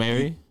Hail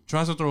Mary? he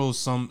tries to throw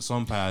some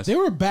pass. They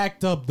were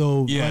backed up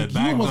though. Yeah, like, he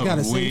back almost up got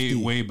a safety.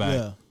 way back.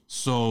 Yeah.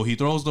 So he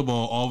throws the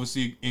ball,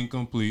 obviously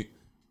incomplete.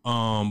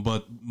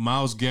 But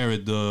Myles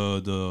Garrett,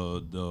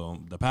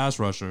 the pass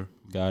rusher,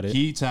 Got it.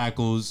 He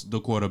tackles the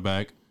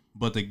quarterback,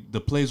 but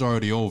the play's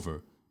already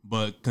over.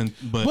 But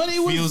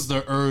it was, feels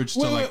the urge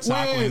to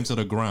tackle him to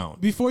the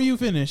ground. Before you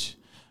finish,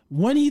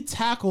 when he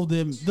tackled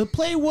him, the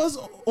play was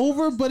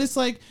over, but it's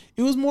like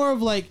it was more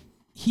of like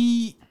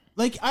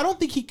I don't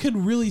think he could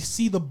really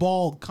see the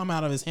ball come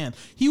out of his hand.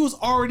 He was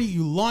already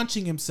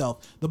launching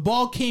himself. The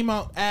ball came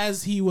out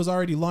as he was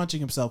already launching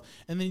himself,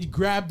 and then he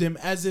grabbed him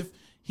as if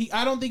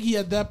I don't think he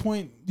at that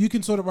point. You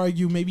can sort of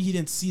argue maybe he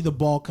didn't see the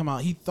ball come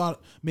out. He thought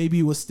maybe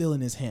it was still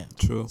in his hand.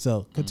 True.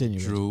 So continue.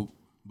 True.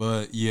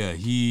 But yeah,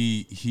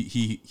 he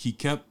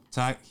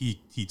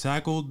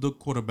tackled the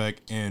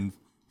quarterback and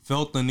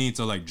felt the need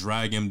to like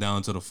drag him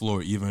down to the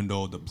floor, even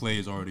though the play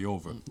is already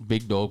over.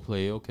 Big dog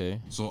play,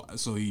 okay. So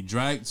he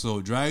drags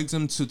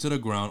him to the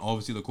ground.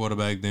 Obviously, the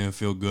quarterback didn't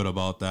feel good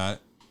about that.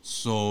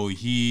 So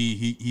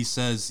he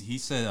said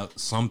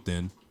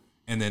something,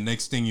 and then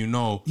next thing you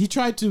know, He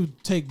tried to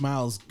take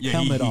Miles'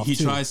 helmet off. he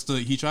too. tries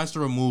to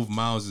remove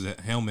Miles'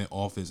 helmet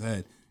off his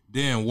head.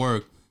 Didn't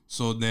work.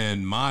 So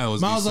then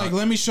Miles like,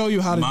 let me show you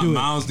how to do it.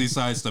 Miles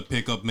decides to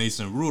pick up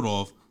Mason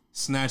Rudolph,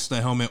 snatch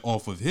the helmet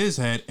off of his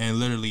head, and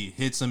literally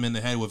hits him in the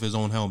head with his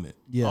own helmet.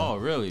 Yeah. Oh,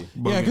 really?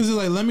 Yeah, because it's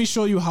like, let me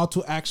show you how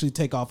to actually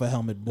take off a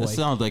helmet, boy. That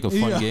sounds like a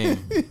fun game.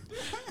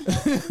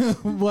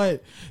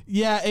 But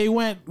yeah, it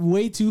went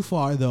way too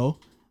far, though.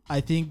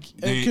 I think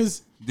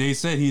because They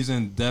said he's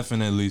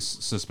indefinitely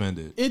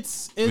suspended,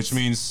 it's which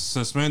means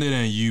suspended,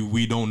 and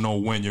we don't know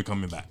when you're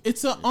coming back.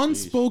 it's an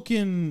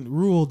unspoken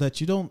rule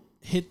that you don't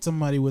hit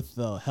somebody with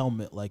a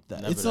helmet like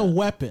that. Never it's a that.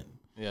 weapon.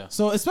 Yeah.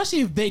 So especially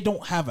if they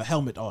don't have a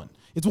helmet on.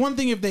 It's one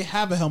thing if they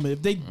have a helmet.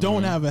 If they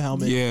don't have a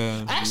helmet,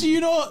 Yeah. Actually,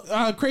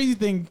 crazy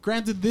thing.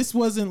 Granted, this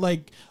wasn't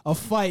like a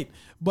fight,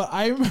 but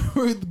I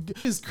remember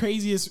his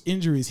craziest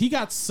injuries. He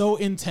got so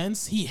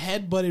intense, he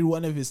headbutted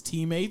one of his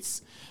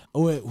teammates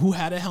who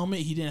had a helmet.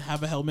 He didn't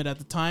have a helmet at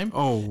the time.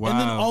 Oh, And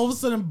then wow. all of a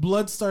sudden,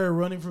 blood started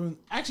running from.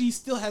 Actually, he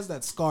still has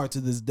that scar to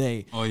this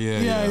day. Oh,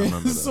 yeah, I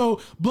remember that.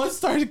 So blood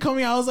started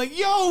coming out. I was like,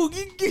 "Yo,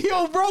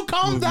 bro,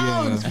 calm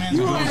down. Yeah.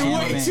 You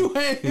Man's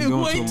went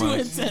going way too too much.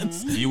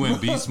 intense." He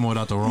went beast mode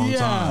at the wrong Yeah.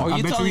 time. Are I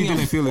you bet you telling he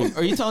didn't feel it.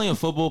 Are you telling a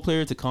football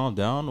player to calm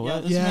down? Yeah,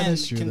 What? this Yeah, man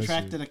that's true, that's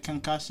contracted a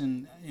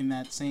concussion in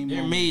that same They're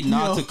moment. made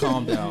not Yo. to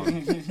calm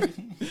down.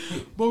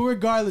 But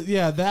regardless,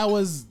 yeah, that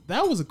was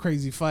a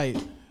crazy fight.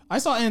 I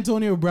saw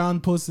Antonio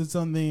Brown posted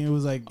something. It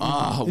was like,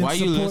 why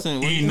you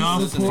listen?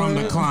 Enough from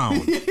the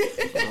clown.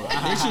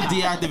 They should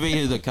deactivate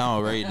his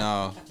account right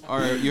now. All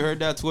right, you heard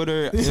that?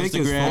 Twitter, It was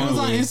Instagram.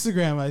 on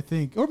Instagram, I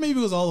think, or maybe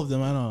it was all of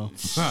them. I don't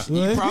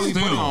know. He probably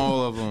put it on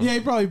all of them. Yeah,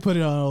 he probably put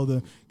it on all of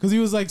them because he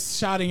was like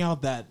shouting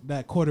out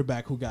that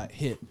quarterback who got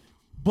hit.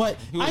 But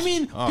I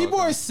mean,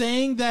 people are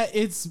saying that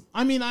it's.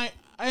 I mean, I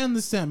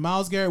understand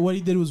Myles Garrett, what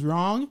he did was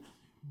wrong,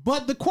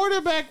 but the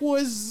quarterback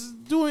was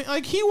doing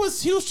like he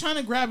was trying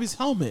to grab his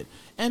helmet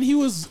and he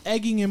was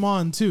egging him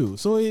on too.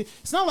 So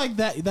it's not like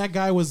that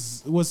guy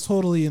was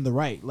totally in the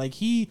right. Like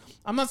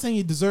I'm not saying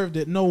he deserved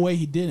it. No way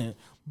he didn't.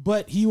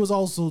 But he was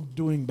also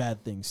doing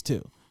bad things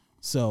too.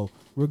 So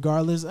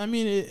regardless, I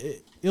mean,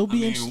 it'll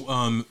be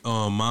interesting.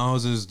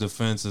 Miles's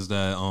defense is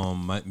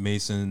that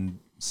Mason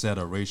said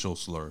a racial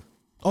slur.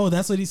 Oh,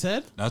 that's what he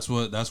said? That's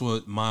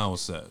what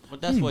Miles said.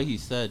 But that's what he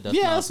said. That's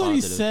that's what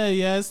he said.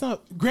 Yeah, it's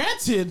not.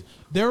 Granted,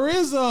 there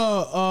is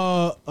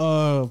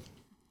a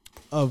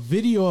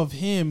video of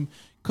him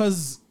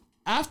because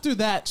after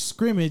that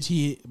scrimmage,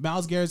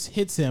 Myles Garrett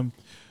hits him.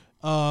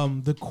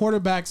 The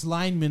quarterback's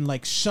lineman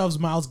like shoves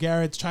Myles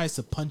Garrett, tries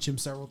to punch him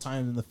several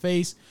times in the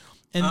face.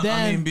 And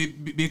then, I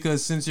mean,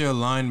 because since you're a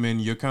lineman,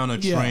 you're kind of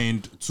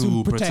trained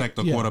to protect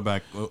the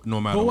quarterback no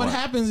matter what. But what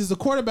happens is the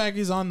quarterback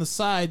is on the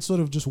side,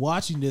 sort of just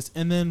watching this,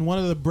 and then one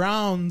of the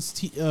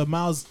Browns,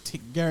 Myles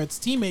Garrett's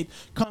teammate,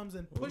 comes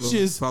and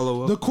pushes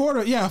follow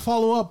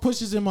up,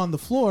 pushes him on the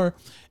floor.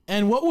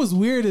 And what was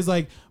weird is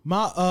like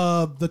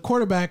the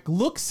quarterback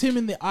looks him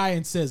in the eye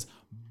and says,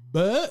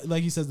 "But,"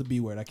 like he says the B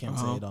word. I can't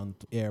say it on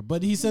air,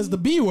 but he says the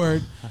B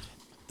word.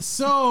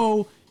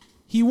 So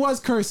he was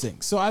cursing.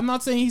 So I'm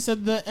not saying he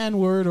said the N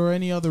word or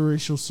any other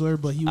racial slur,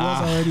 but he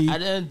was already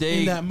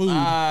in that mood.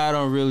 I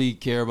don't really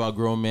care about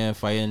grown man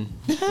fighting.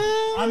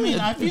 I mean,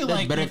 I feel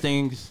like better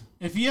things.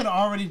 If he had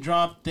already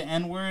dropped the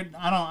N word,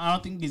 I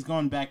don't think he's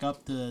going back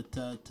up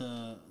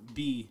to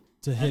B.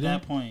 To hit at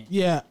that point.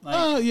 Yeah.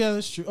 Yeah,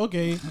 that's true.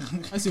 Okay.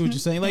 I see what you're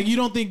saying. Like, you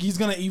don't think he's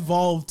going to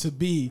evolve to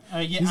B.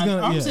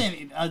 I'm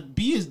saying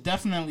B is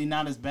definitely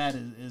not as bad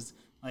as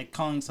like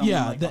calling someone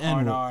like the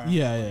hard R.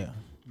 Yeah.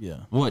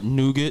 What,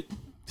 nougat?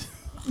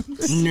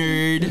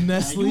 Nerd.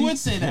 Nestle. You would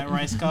say that,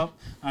 Rice Cup.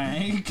 All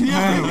right.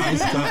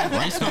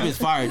 Rice Cup is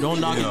fire. Don't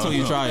knock it till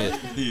you try it.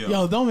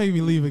 Yo, don't make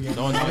me leave again.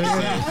 Don't knock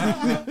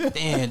it.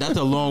 Damn, that's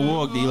a long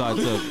walk Eli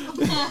took.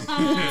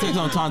 Take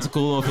some time to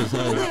cool off his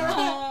head.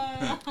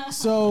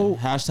 So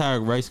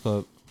hashtag Rice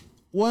Cup.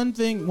 One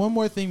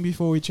more thing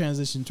before we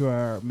transition to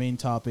our main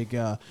topic.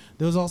 There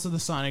was also the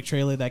Sonic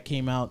trailer that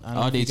came out.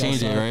 They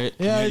changed it, right?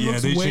 Yeah, it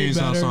looks they way changed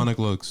better. how Sonic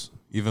looks.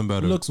 Even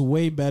better. It looks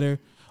way better.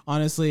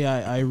 Honestly,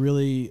 I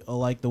really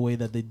like the way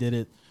that they did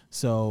it.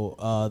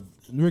 So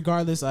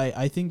regardless,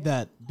 I think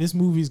that this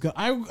movie's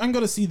I'm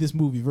gonna see this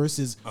movie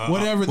versus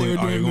whatever they were doing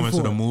before. Are you going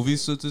to the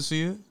movies to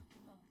see it?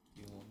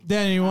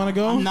 Danny, you want to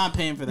go? I'm not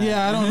paying for that.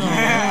 Yeah, I don't know.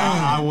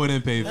 I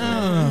wouldn't pay for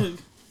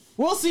it.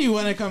 We'll see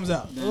when it comes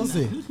out.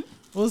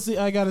 We'll see.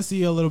 I got to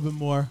see a little bit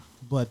more,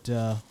 but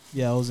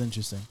yeah, it was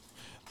interesting.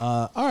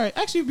 All right.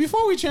 Actually,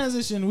 before we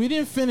transition, we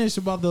didn't finish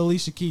about the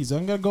Alicia Keys. So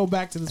I'm gonna go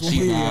back to this one.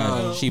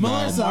 She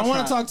Melissa, I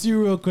want to talk to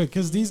you real quick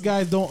because these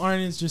guys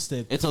aren't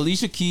interested. It's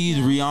Alicia Keys,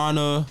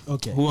 Rihanna.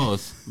 Okay. Who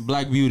else?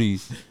 Black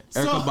Beauties.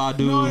 Erykah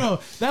Badu. No,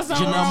 that's not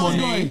where I was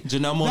going.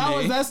 Janelle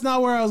Monáe. That's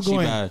not where I was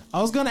going. Bad.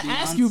 I was gonna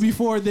ask you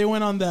before they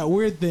went on that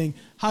weird thing.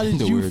 How did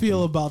you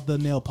feel about the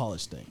nail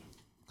polish thing?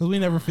 Because we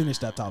never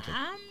finished that topic.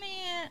 I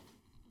mean,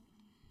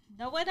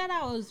 the way that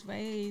I was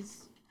raised,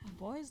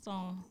 boys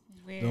don't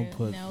wear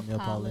put nail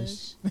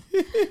polish.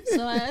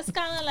 So it's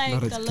kind of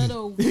like a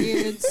little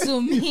weird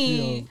to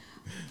me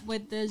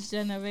with this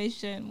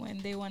generation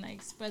when they want to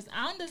express.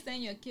 I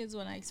understand your kids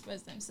want to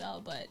express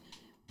themselves, but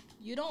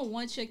you don't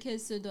want your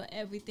kids to do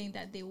everything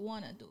that they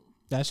want to do.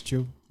 That's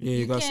true. Yeah,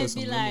 you gotta set can't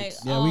some be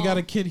limits. like, We got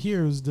a kid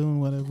here who's doing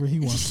whatever he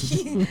wants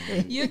to do.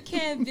 You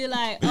can't be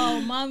like,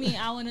 oh, mommy,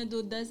 I want to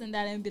do this and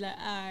that, and be like,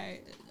 all right,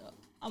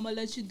 I'm going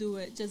to let you do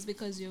it just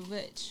because you're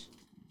rich.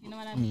 You know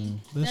what I mean?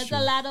 There's true.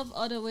 a lot of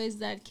other ways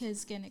that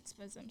kids can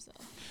express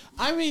themselves.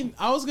 I mean,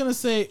 I was going to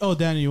say,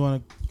 Danny, you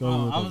want to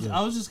go?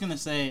 I was just going to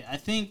say, I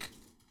think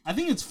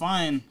it's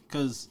fine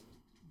because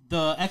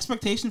the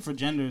expectation for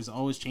gender is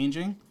always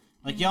changing.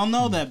 Like, y'all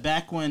know that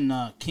back when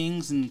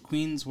kings and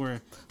queens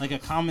were, like, a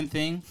common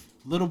thing,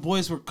 little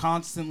boys were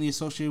constantly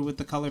associated with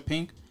the color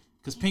pink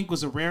because pink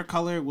was a rare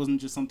color. It wasn't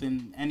just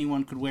something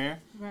anyone could wear.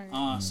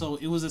 Right. So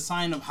it was a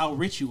sign of how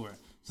rich you were.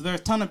 So there are a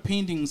ton of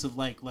paintings of,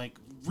 like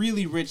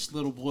really rich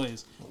little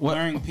boys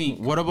wearing pink.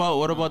 What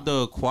about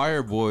the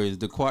choir boys?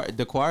 The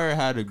choir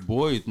had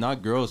boys,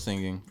 not girls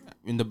singing.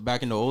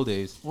 back in the old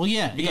days. Well,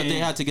 yeah, Because they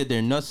had to get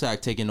their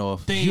nutsack taken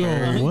off.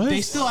 what? They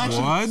still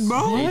actually. What,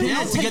 bro? They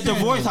had to get their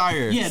voice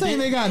higher. Yeah, Saying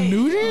they got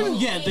neutered?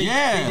 Yeah,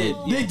 Yeah. they did.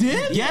 They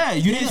did? Yeah,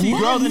 you didn't see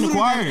girls in the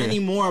choir.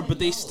 anymore, but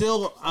they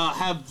still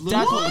have.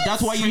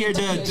 That's why you hear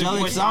the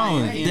angelic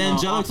sound. The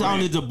angelic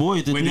sound is the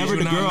boys. It's Wait, never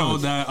did the you not know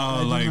girls. that did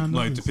not know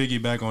like to this.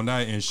 piggyback on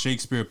that in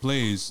Shakespeare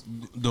plays,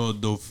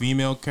 the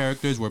female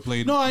characters were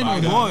played No, I by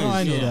know that. boys. No,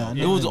 I know that.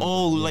 It was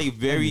all like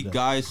very that.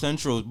 guy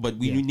central, but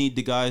we need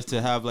the guys to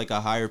have like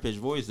a higher pitched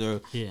voice.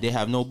 They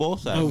have no ball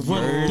sack.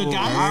 The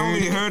guys, I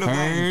only heard of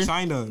that in Heard.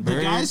 China.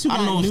 the guys who I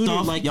got don't know neutered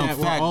stuff. like Young that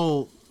were fact.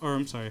 all. Or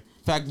I'm sorry.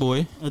 Fact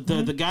boy.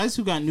 The guys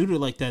who got neutered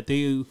like that,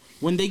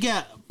 when they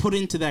got put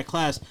into that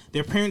class,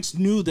 their parents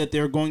knew that they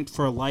were going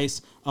for a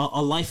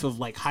life of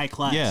like high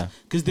class. Yeah.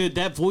 Because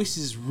that voice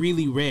is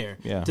really rare.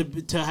 Yeah.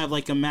 To have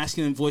like a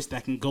masculine voice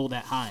that can go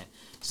that high,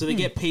 so they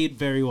get paid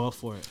very well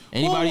for it.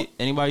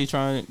 Anybody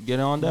trying to get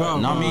on that? Bro,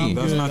 Not me.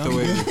 That's not the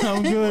way.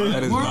 I'm good.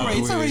 That is We're not already,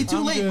 the it's way. already too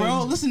I'm late, good.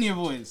 bro. Listen to your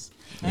voice.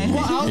 Well,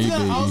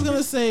 I was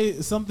gonna say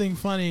something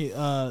funny.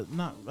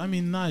 Not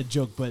a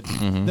joke, but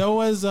there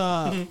was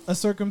a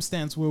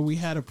circumstance where we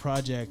had a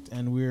project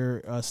and we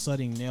were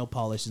studying nail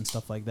polish and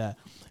stuff like that.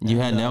 You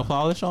And, had nail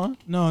polish on?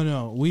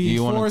 No. We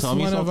You wanna forced tell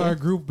me one of something? our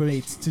group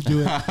mates to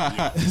do it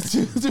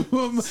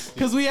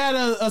because we had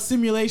a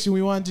simulation.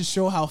 We wanted to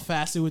show how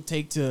fast it would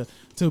take to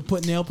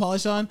put nail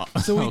polish on.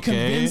 So we Okay.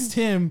 convinced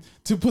him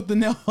to put the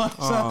nail polish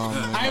on.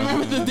 I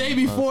remember the day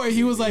before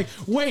he was like,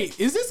 "Wait,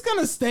 is this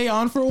gonna stay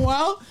on for a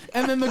while?"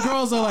 And then the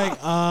girls are like,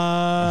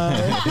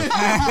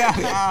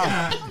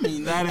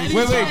 Wait,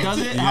 does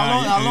it?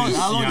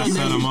 How long does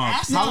set it? them up.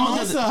 How long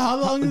does it? How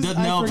long does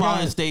I nail forgot.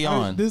 polish stay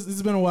on? This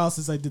has been a while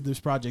since I did this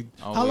project.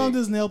 Oh, How long wait.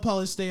 does nail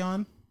polish stay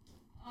on?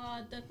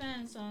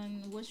 Depends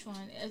on which one.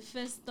 If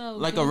it's the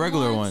Like a big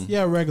regular ones, one.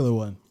 Yeah, a regular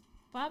one.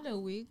 probably a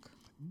week.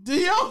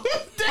 Damn.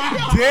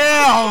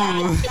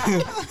 Damn!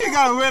 He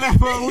gotta wear that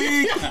for a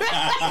week.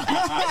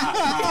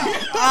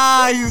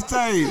 He's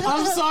tight.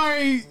 I'm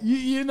sorry.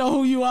 You know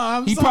who you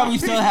are. He probably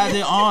still has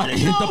it on.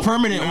 The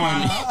permanent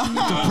one.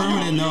 The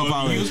permanent nail He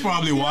was polish.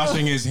 probably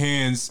washing his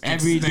hands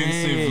Every day.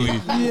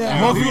 extensively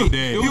Yeah. every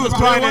day. He was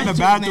crying in the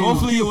bathroom.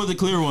 Hopefully it was the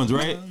clear ones,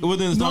 right? It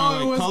wasn't No,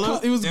 it was color.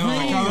 it was It green.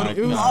 was color.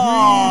 It was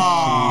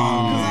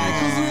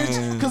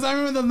green. Because I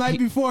remember the night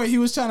before he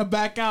was trying to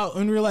back out,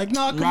 and we were like,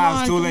 "No, come Nah, on,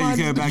 it's too come late. on."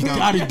 You can't back out.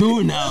 Gotta do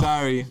it now.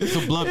 Sorry. It's a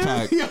blood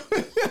pack.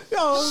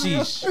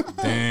 Sheesh.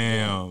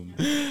 Damn.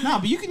 Nah,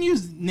 but you can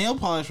use nail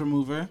polish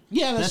remover.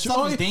 Yeah, that's That true. stuff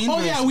Oh, is yeah. dangerous.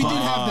 Oh yeah, we did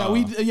have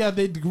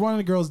that. One of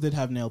the girls did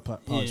have nail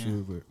polish Yeah.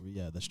 remover.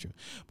 Yeah, that's true.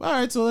 But all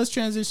right, so let's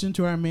transition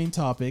to our main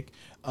topic.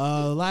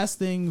 Last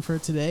thing for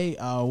today,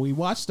 we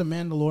watched The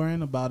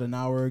Mandalorian about an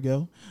hour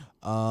ago.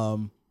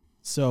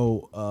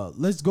 So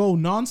let's go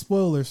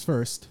non-spoilers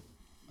first.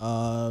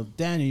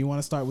 Daniel, you want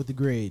to start with the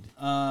grade?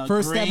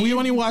 First step. We grade?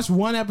 only watched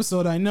one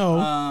episode, I know,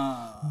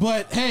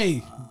 but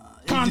hey,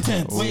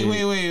 content. Wait.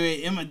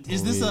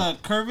 Is this a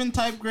curving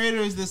type grade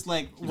or is this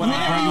like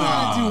Whatever you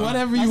want to do,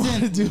 whatever you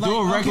want to do. Do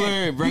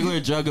a regular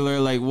jugular,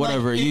 like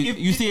whatever. Like, if-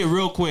 you see it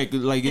real quick,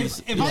 like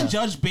it's. If I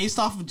judge based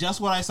off of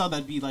just what I saw,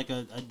 that'd be like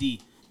a D.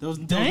 There was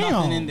Damn.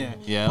 nothing in there.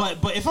 Yeah.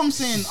 But if I'm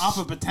saying off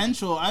of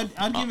potential, I'd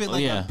give it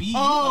like yeah. a B.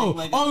 Oh,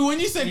 like, when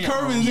you said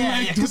curvins, yeah,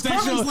 like yeah, 'cause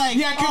potential, curvin's like,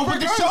 yeah, oh, but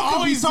the curvins show could be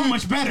always so do-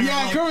 much better.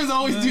 Yeah, Like, curvins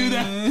always do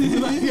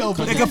that. Like, yo,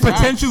 It could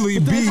potentially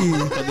be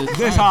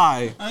this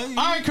high. all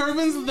right,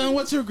 curvins. Then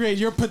what's your grade?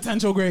 Your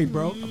potential grade,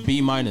 bro. B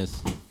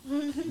minus.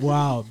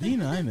 Wow, B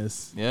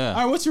minus. Yeah. All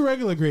right, what's your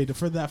regular grade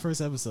for that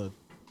first episode?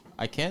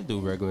 I can't do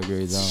regular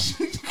grades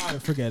now. All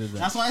right, forget it. Then.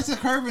 That's why it's a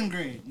curving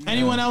grade.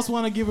 Anyone else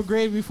want to give a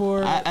grade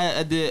before?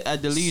 At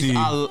the least, C.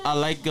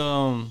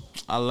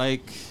 I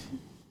like.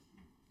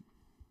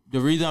 The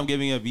reason I'm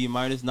giving it a B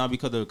minus not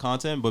because of the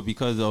content, but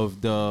because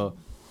of the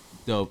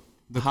how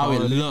it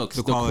quality, looks,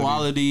 the the quality.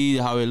 quality,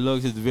 how it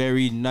looks. It's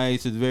very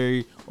nice. It's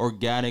very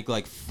organic,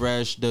 like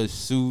fresh. The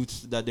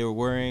suits that they're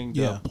wearing,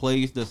 the Yeah.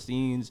 place, the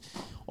scenes,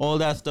 all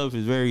that stuff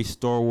is very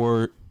Star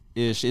Wars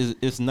ish.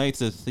 It's nice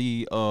to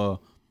see a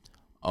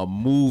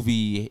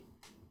movie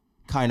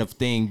kind of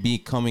thing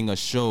becoming a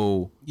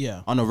show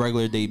Yeah. on a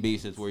regular day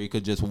basis where you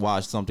could just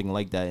watch something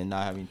like that and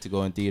not having to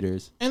go in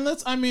theaters. And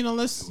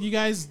unless you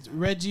guys,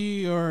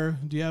 Reggie, or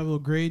do you have a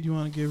grade you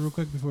want to give real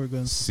quick before we go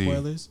into C.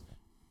 spoilers?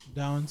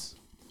 Downs.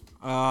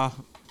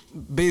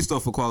 Based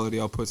off of quality,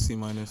 I'll put C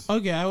minus.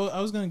 Okay, I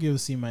was gonna give a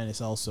C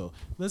minus also.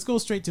 Let's go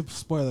straight to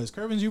spoilers.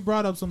 Curvins, you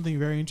brought up something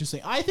very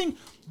interesting. I think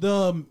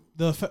the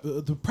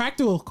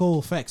practical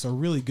effects are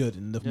really good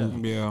in the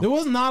movie. Yeah. There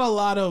was not a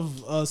lot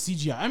of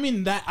CGI. I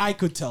mean, that I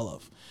could tell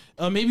of.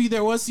 Maybe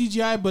there was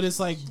CGI, but it's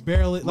like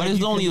barely. But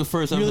it's only the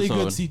first really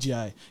episode. good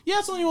CGI. Yeah,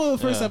 it's only one of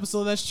the first Yeah.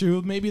 episode. That's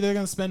true. Maybe they're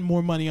gonna spend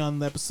more money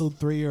on episode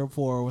 3 or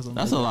 4 or something.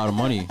 That's a lot of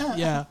money.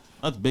 Yeah,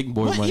 That's big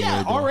boy but money. yeah,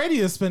 right there. already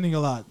is spending a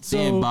lot. So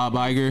Damn, Bob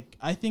Iger.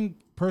 I think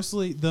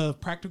personally the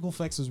practical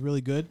effects was really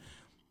good,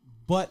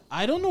 but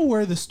I don't know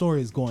where the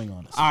story is going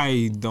on.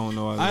 I don't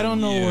know. I don't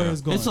know where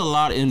it's going. It's a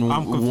lot in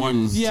I'm one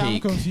confused. yeah, I'm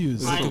take.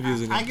 confused. It's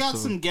confusing. I got So-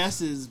 some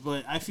guesses,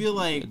 but I feel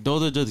like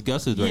Those are just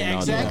guesses right yeah, now.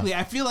 exactly.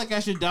 I feel like I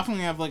should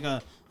definitely have like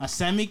a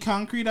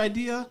semi-concrete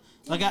idea.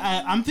 Like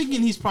I'm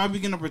thinking he's probably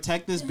gonna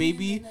protect this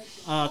baby,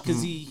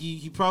 because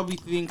he probably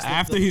thinks that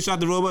After he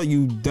shot the robot,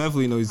 you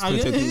definitely know he's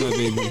protecting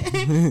that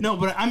baby. no,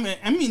 but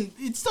I mean,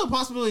 it's still a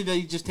possibility that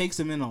he just takes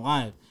him in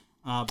alive.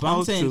 But I'm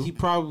Oh, saying true. he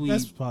probably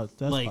that's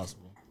like,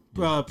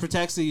 possible.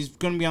 protects it. He's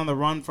gonna be on the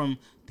run from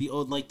the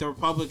old the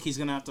Republic. He's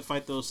gonna have to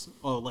fight those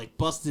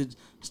busted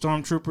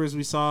stormtroopers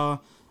we saw.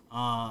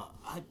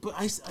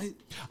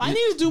 I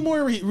need to do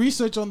more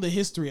research on the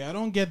history. I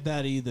don't get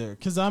that either,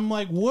 because I'm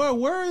like,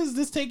 where is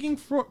this taking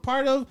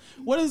part of?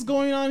 What is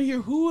going on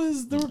here? Who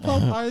is the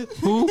Republic?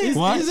 Who?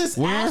 What? Is this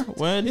Where? after,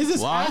 When? Is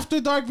this Why?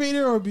 after Darth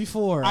Vader or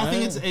before? I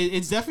think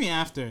it's definitely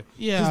after.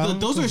 Yeah, 'Cause I'm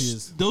those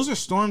confused. are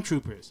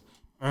stormtroopers.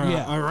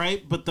 Yeah. All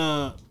right, but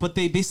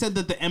they said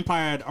that the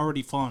Empire had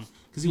already fallen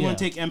because he want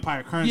to Yeah. take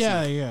Empire currency.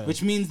 Yeah.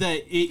 Which means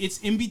that it's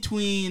in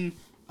between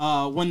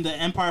when the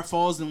Empire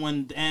falls and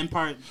when the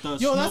Empire.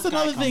 Yo, that's Snoke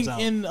guy another thing comes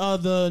out. in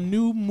the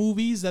new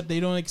movies that they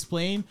don't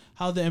explain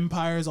how the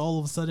Empire is all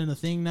of a sudden a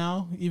thing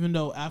now, even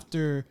though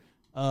after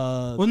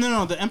Well,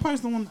 no, the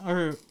Empire's the one.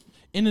 Or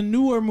in the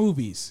newer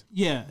movies,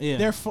 yeah.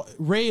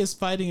 Rey is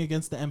fighting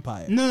against the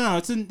Empire. No,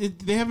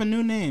 they have a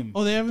new name.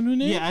 Oh, they have a new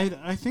name. Yeah,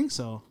 I think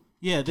so.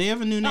 Yeah, they have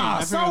a new name. Nah,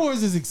 I Star forgot.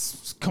 Wars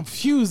is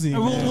confusing.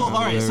 Well, man. all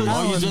right, so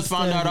Oh, you just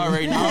found that out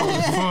right now.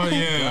 Oh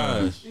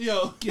yeah.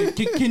 Yo,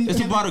 It's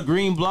about a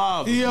green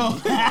blob. yo.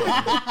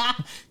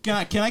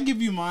 can I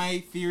give you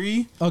my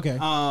theory? Okay.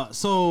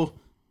 So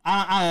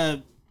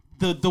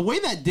the way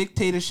that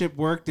dictatorship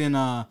worked in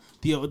the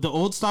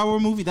old Star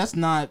Wars movie, that's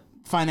not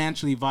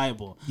financially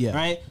viable. Yeah.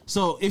 Right.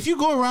 So if you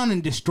go around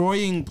and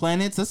destroying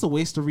planets, that's a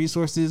waste of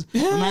resources.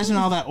 Imagine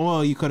all that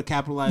oil you could have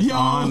capitalized Yo,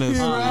 on. you're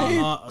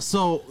right.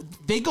 So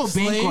they go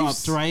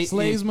bankrupt, right?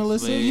 Slaves,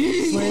 Melissa.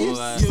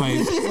 Slaves.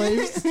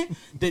 Slaves.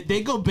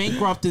 They go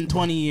bankrupt in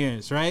 20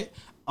 years, right?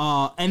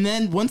 And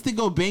then once they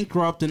go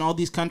bankrupt and all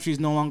these countries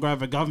no longer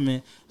have a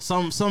government,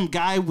 some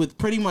guy with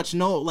pretty much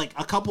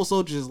a couple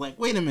soldiers is like,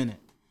 wait a minute,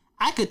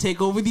 I could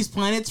take over these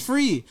planets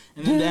free.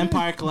 And then the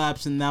empire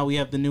collapsed and now we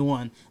have the new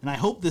one. And I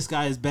hope this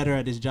guy is better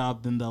at his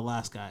job than the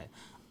last guy.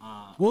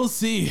 We'll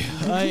see.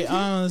 I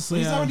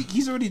honestly.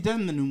 He's already dead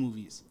in the new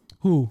movies.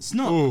 Who?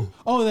 Snoke.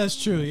 Oh,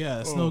 that's true.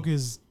 Yeah, Snoke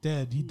is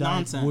dead. He died.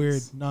 Nonsense.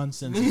 Weird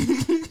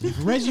nonsense.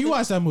 Reggie, you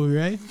watched that movie,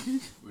 right?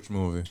 Which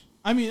movie?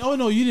 I mean, oh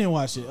no, you didn't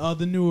watch it.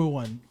 The newer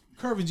one.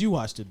 Curvins, you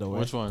watched it though,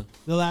 right? Which one?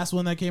 The last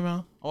one that came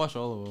out. I watched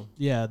all of them.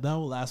 Yeah, that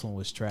last one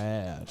was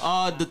trash.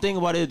 The thing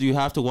about it is you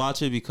have to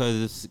watch it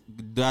because it's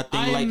that thing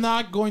I like am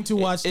not going to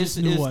watch it's, this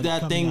new it's one.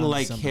 that coming thing out in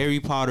like December. Harry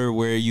Potter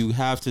where you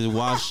have to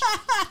watch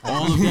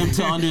all of them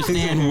to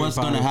understand what's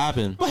gonna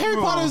happen. But Harry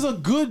Potter is a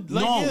good.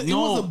 Like, it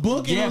was a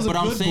book. And Yeah, it was but a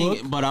I'm good saying,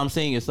 book. but I'm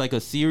saying it's like a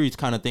series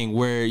kind of thing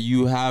where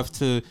you have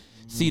to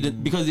see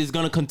that because it's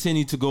gonna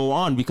continue to go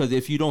on. Because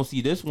if you don't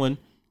see this one,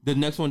 the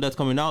next one that's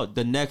coming out,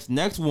 the next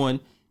one,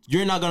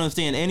 you're not gonna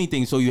understand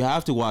anything. So you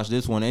have to watch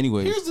this one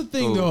anyway. Here's the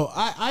thing, though.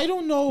 I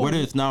don't know Whether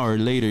it's now or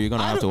later, you're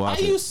gonna have to watch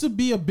I it. used to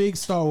be a big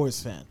Star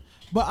Wars fan,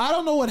 but I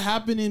don't know what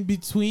happened in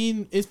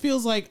between. It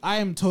feels like I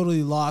am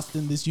totally lost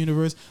in this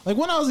universe. Like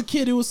when I was a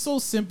kid, it was so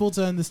simple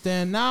to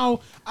understand. Now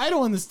I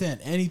don't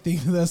understand anything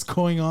that's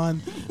going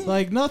on.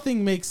 Like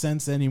nothing makes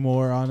sense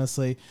anymore,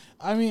 honestly.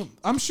 I mean,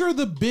 I'm sure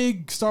the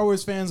big Star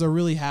Wars fans are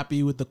really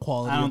happy with the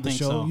quality I don't of the think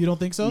show. so. You don't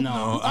think so?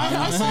 No.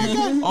 I saw it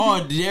got,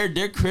 Oh,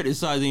 they're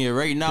criticizing it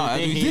right now.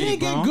 They As we hate didn't speak. it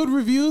get bro. good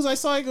reviews? I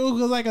saw it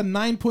was like a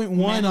 9.1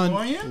 on.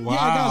 Mandalorian? Yeah, it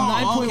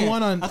got 9.1 okay.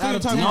 on I thought you out were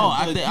of talking 10. No,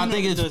 about I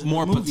think it's the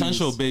more movies.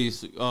 potential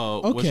based.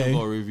 Okay.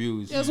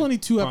 Reviews. Yeah, it's only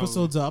 2 Probably.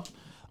 episodes up.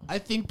 I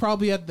think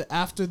probably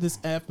after this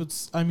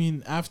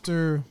episode,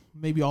 after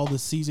maybe all the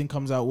season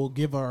comes out, we'll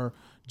give our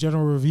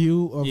general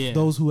review of Yeah.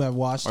 those who have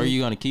watched Are it.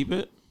 you gonna keep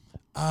it?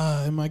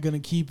 Am I gonna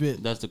keep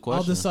it? That's the I'll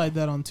question. decide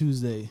that on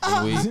Tuesday.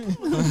 Wait.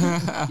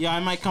 Yeah, I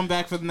might come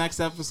back for the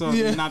next episode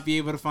Yeah. and not be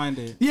able to find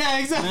it. Yeah,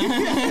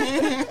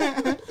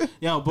 exactly.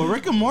 Yo, but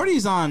Rick and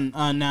Morty's on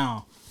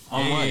now.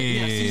 On what?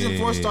 Yeah, season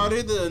 4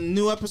 started. The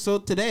new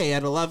episode today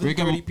at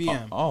 11:30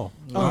 p.m. Oh,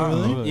 Oh,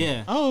 really?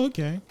 Yeah, Oh,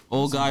 okay.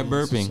 old guy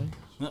burping.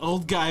 the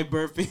old guy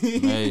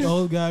burping. Hey.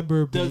 Old guy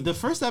burping. The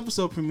first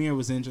episode premiere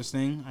was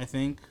interesting. I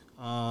think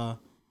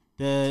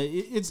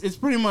it's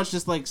pretty much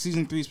just like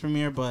season 3's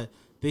premiere, but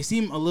they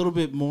seem a little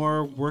bit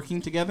more working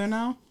together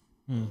now.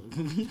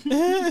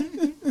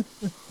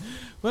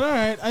 But all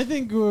right, I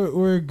think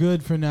we're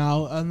good for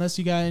now. Unless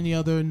you got any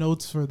other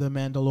notes for the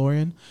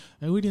Mandalorian,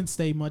 and we didn't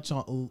stay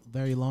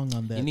very long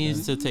on that. He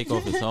needs to take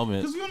off his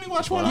helmet. Because we only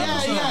watched one Yeah,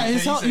 episode. yeah, He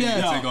said he had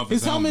to take off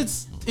his his helmet.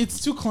 helmet's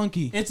it's too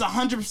clunky. It's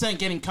 100%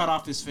 getting cut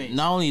off his face.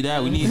 Not only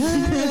that, we need.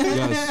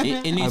 Yes.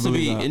 It needs to be.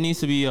 believe that. It needs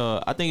to be.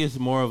 I think it's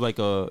more of like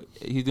a.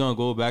 He's gonna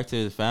go back to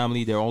his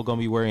family. They're all gonna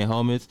be wearing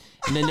helmets,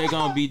 and then they're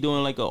gonna be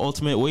doing like an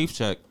ultimate wave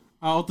check.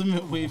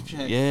 Ultimate wave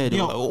check. Yeah, they're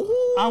Yo, like,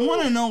 "Ooh." I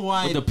want to know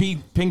why. With the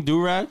pink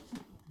do rag.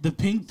 The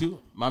pink do.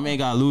 My man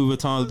got Louis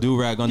Vuitton do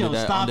rag under Yo,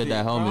 that stop it,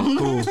 helmet.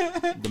 Cool.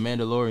 The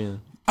Mandalorian.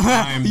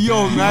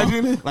 Yo,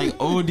 imagine. Like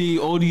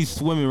OD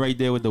swimming right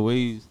there with the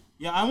waves.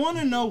 Yeah, I want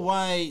to know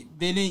why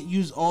they didn't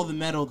use all the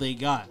metal they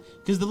got.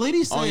 Because the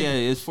lady said, Oh yeah,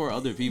 it's for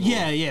other people.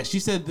 yeah. She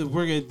said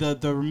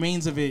the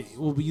remains of it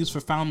will be used for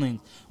foundlings.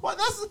 Well,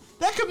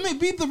 that could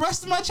be the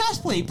rest of my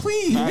chest plate,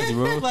 please. Facts,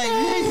 bro.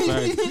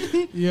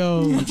 Like,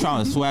 Yo, I'm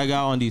trying to swag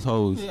out on these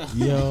hoes.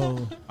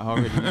 yo. I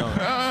already know.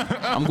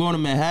 I'm going to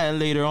Manhattan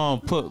later on.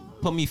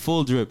 Put me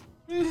full drip.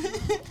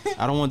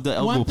 I don't want the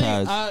elbow One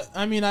thing, pads.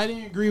 I mean, I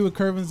didn't agree with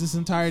Curvins this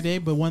entire day,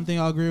 but one thing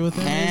I'll agree with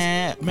him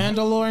Eh. is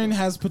Mandalorian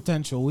has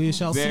potential. We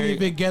shall see Very-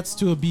 if it gets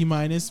to a B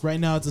minus. Right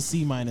now, it's a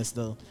C minus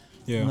though.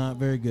 Yeah. Not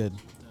very good.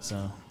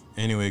 So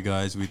Anyway,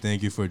 guys, we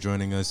thank you for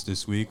joining us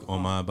this week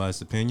on My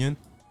Biased Opinion.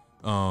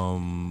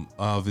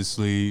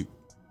 Obviously,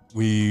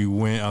 we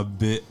went a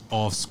bit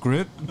off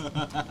script.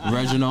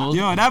 Reginald.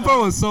 Yo, that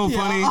part was so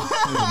funny.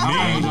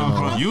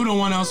 You the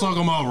one that was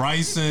talking about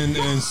rice and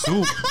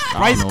soup.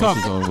 Rice I don't know cup.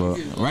 what you're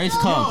talking about.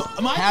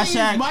 Rice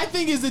cup. my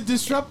thing is it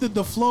disrupted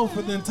the flow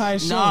for the entire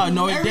show.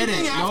 No, it Everything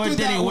didn't. No, after it didn't.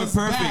 that It went was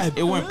perfect. bad.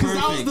 It went 'Cause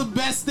That perfect. was the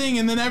best thing,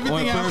 and then everything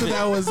Went after perfect.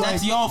 that was like.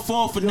 That's y'all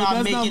fault for Yo, not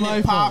that's not making my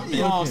it fault. pop.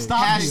 Okay.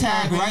 stop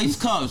Hashtag it. rice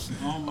cups.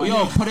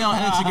 Yo, put it on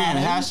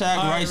Instagram. Hashtag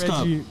All right, rice cup.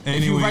 Reggie. If you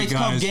Anyway, rice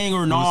cup guys, gang or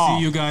we'll nah.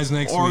 see you guys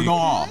next Or week.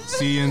 nah.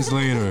 See you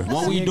later.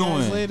 What See we you guys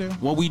doing? later.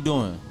 What we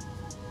doing?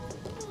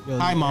 Yo,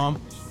 Hi, mom.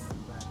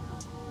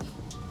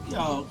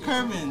 yo,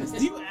 Kervin,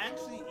 do you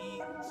actually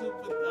eat soup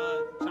with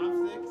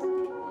chopsticks?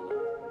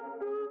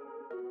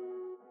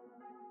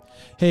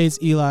 Hey, it's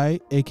Eli,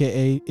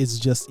 aka It's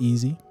Just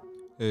Easy.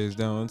 Hey, it's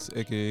Downs,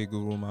 aka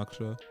Guru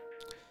Maksha.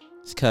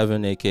 It's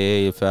Kevin,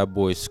 aka Fat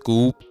Boy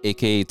Scoop,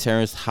 aka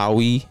Terrence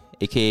Howie,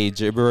 aka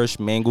Gibberish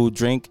Mango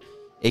Drink,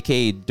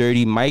 aka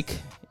Dirty Mike,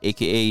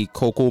 aka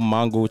Coco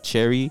Mango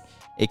Cherry,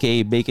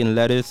 aka Bacon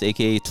Lettuce,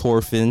 aka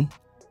Torfin.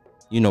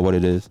 You know what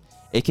it is.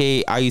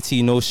 Aka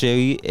IET No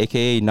Sherry,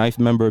 aka Knife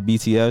Member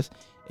BTS,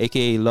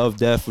 aka Love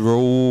Death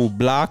Row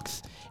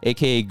Blocks,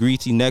 aka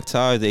Greasy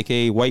Neckties,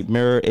 aka White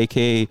Mirror,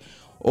 aka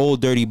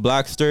Old Dirty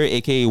Blackster,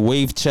 aka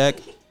Wave Check.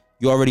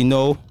 You already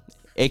know.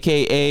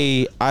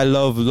 AKA I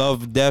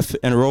love death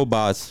and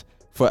robots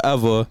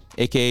forever.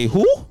 AKA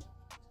who?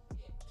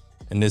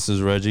 And this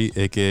is Reggie,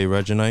 aka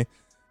Reginite.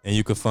 And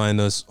you can find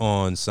us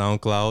on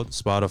SoundCloud,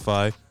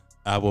 Spotify,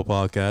 Apple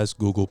Podcasts,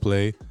 Google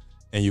Play.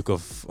 And you can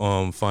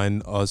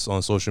find us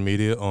on social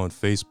media on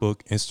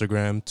Facebook,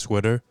 Instagram,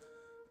 Twitter,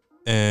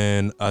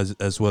 and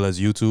as well as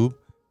YouTube.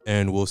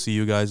 And we'll see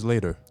you guys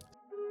later.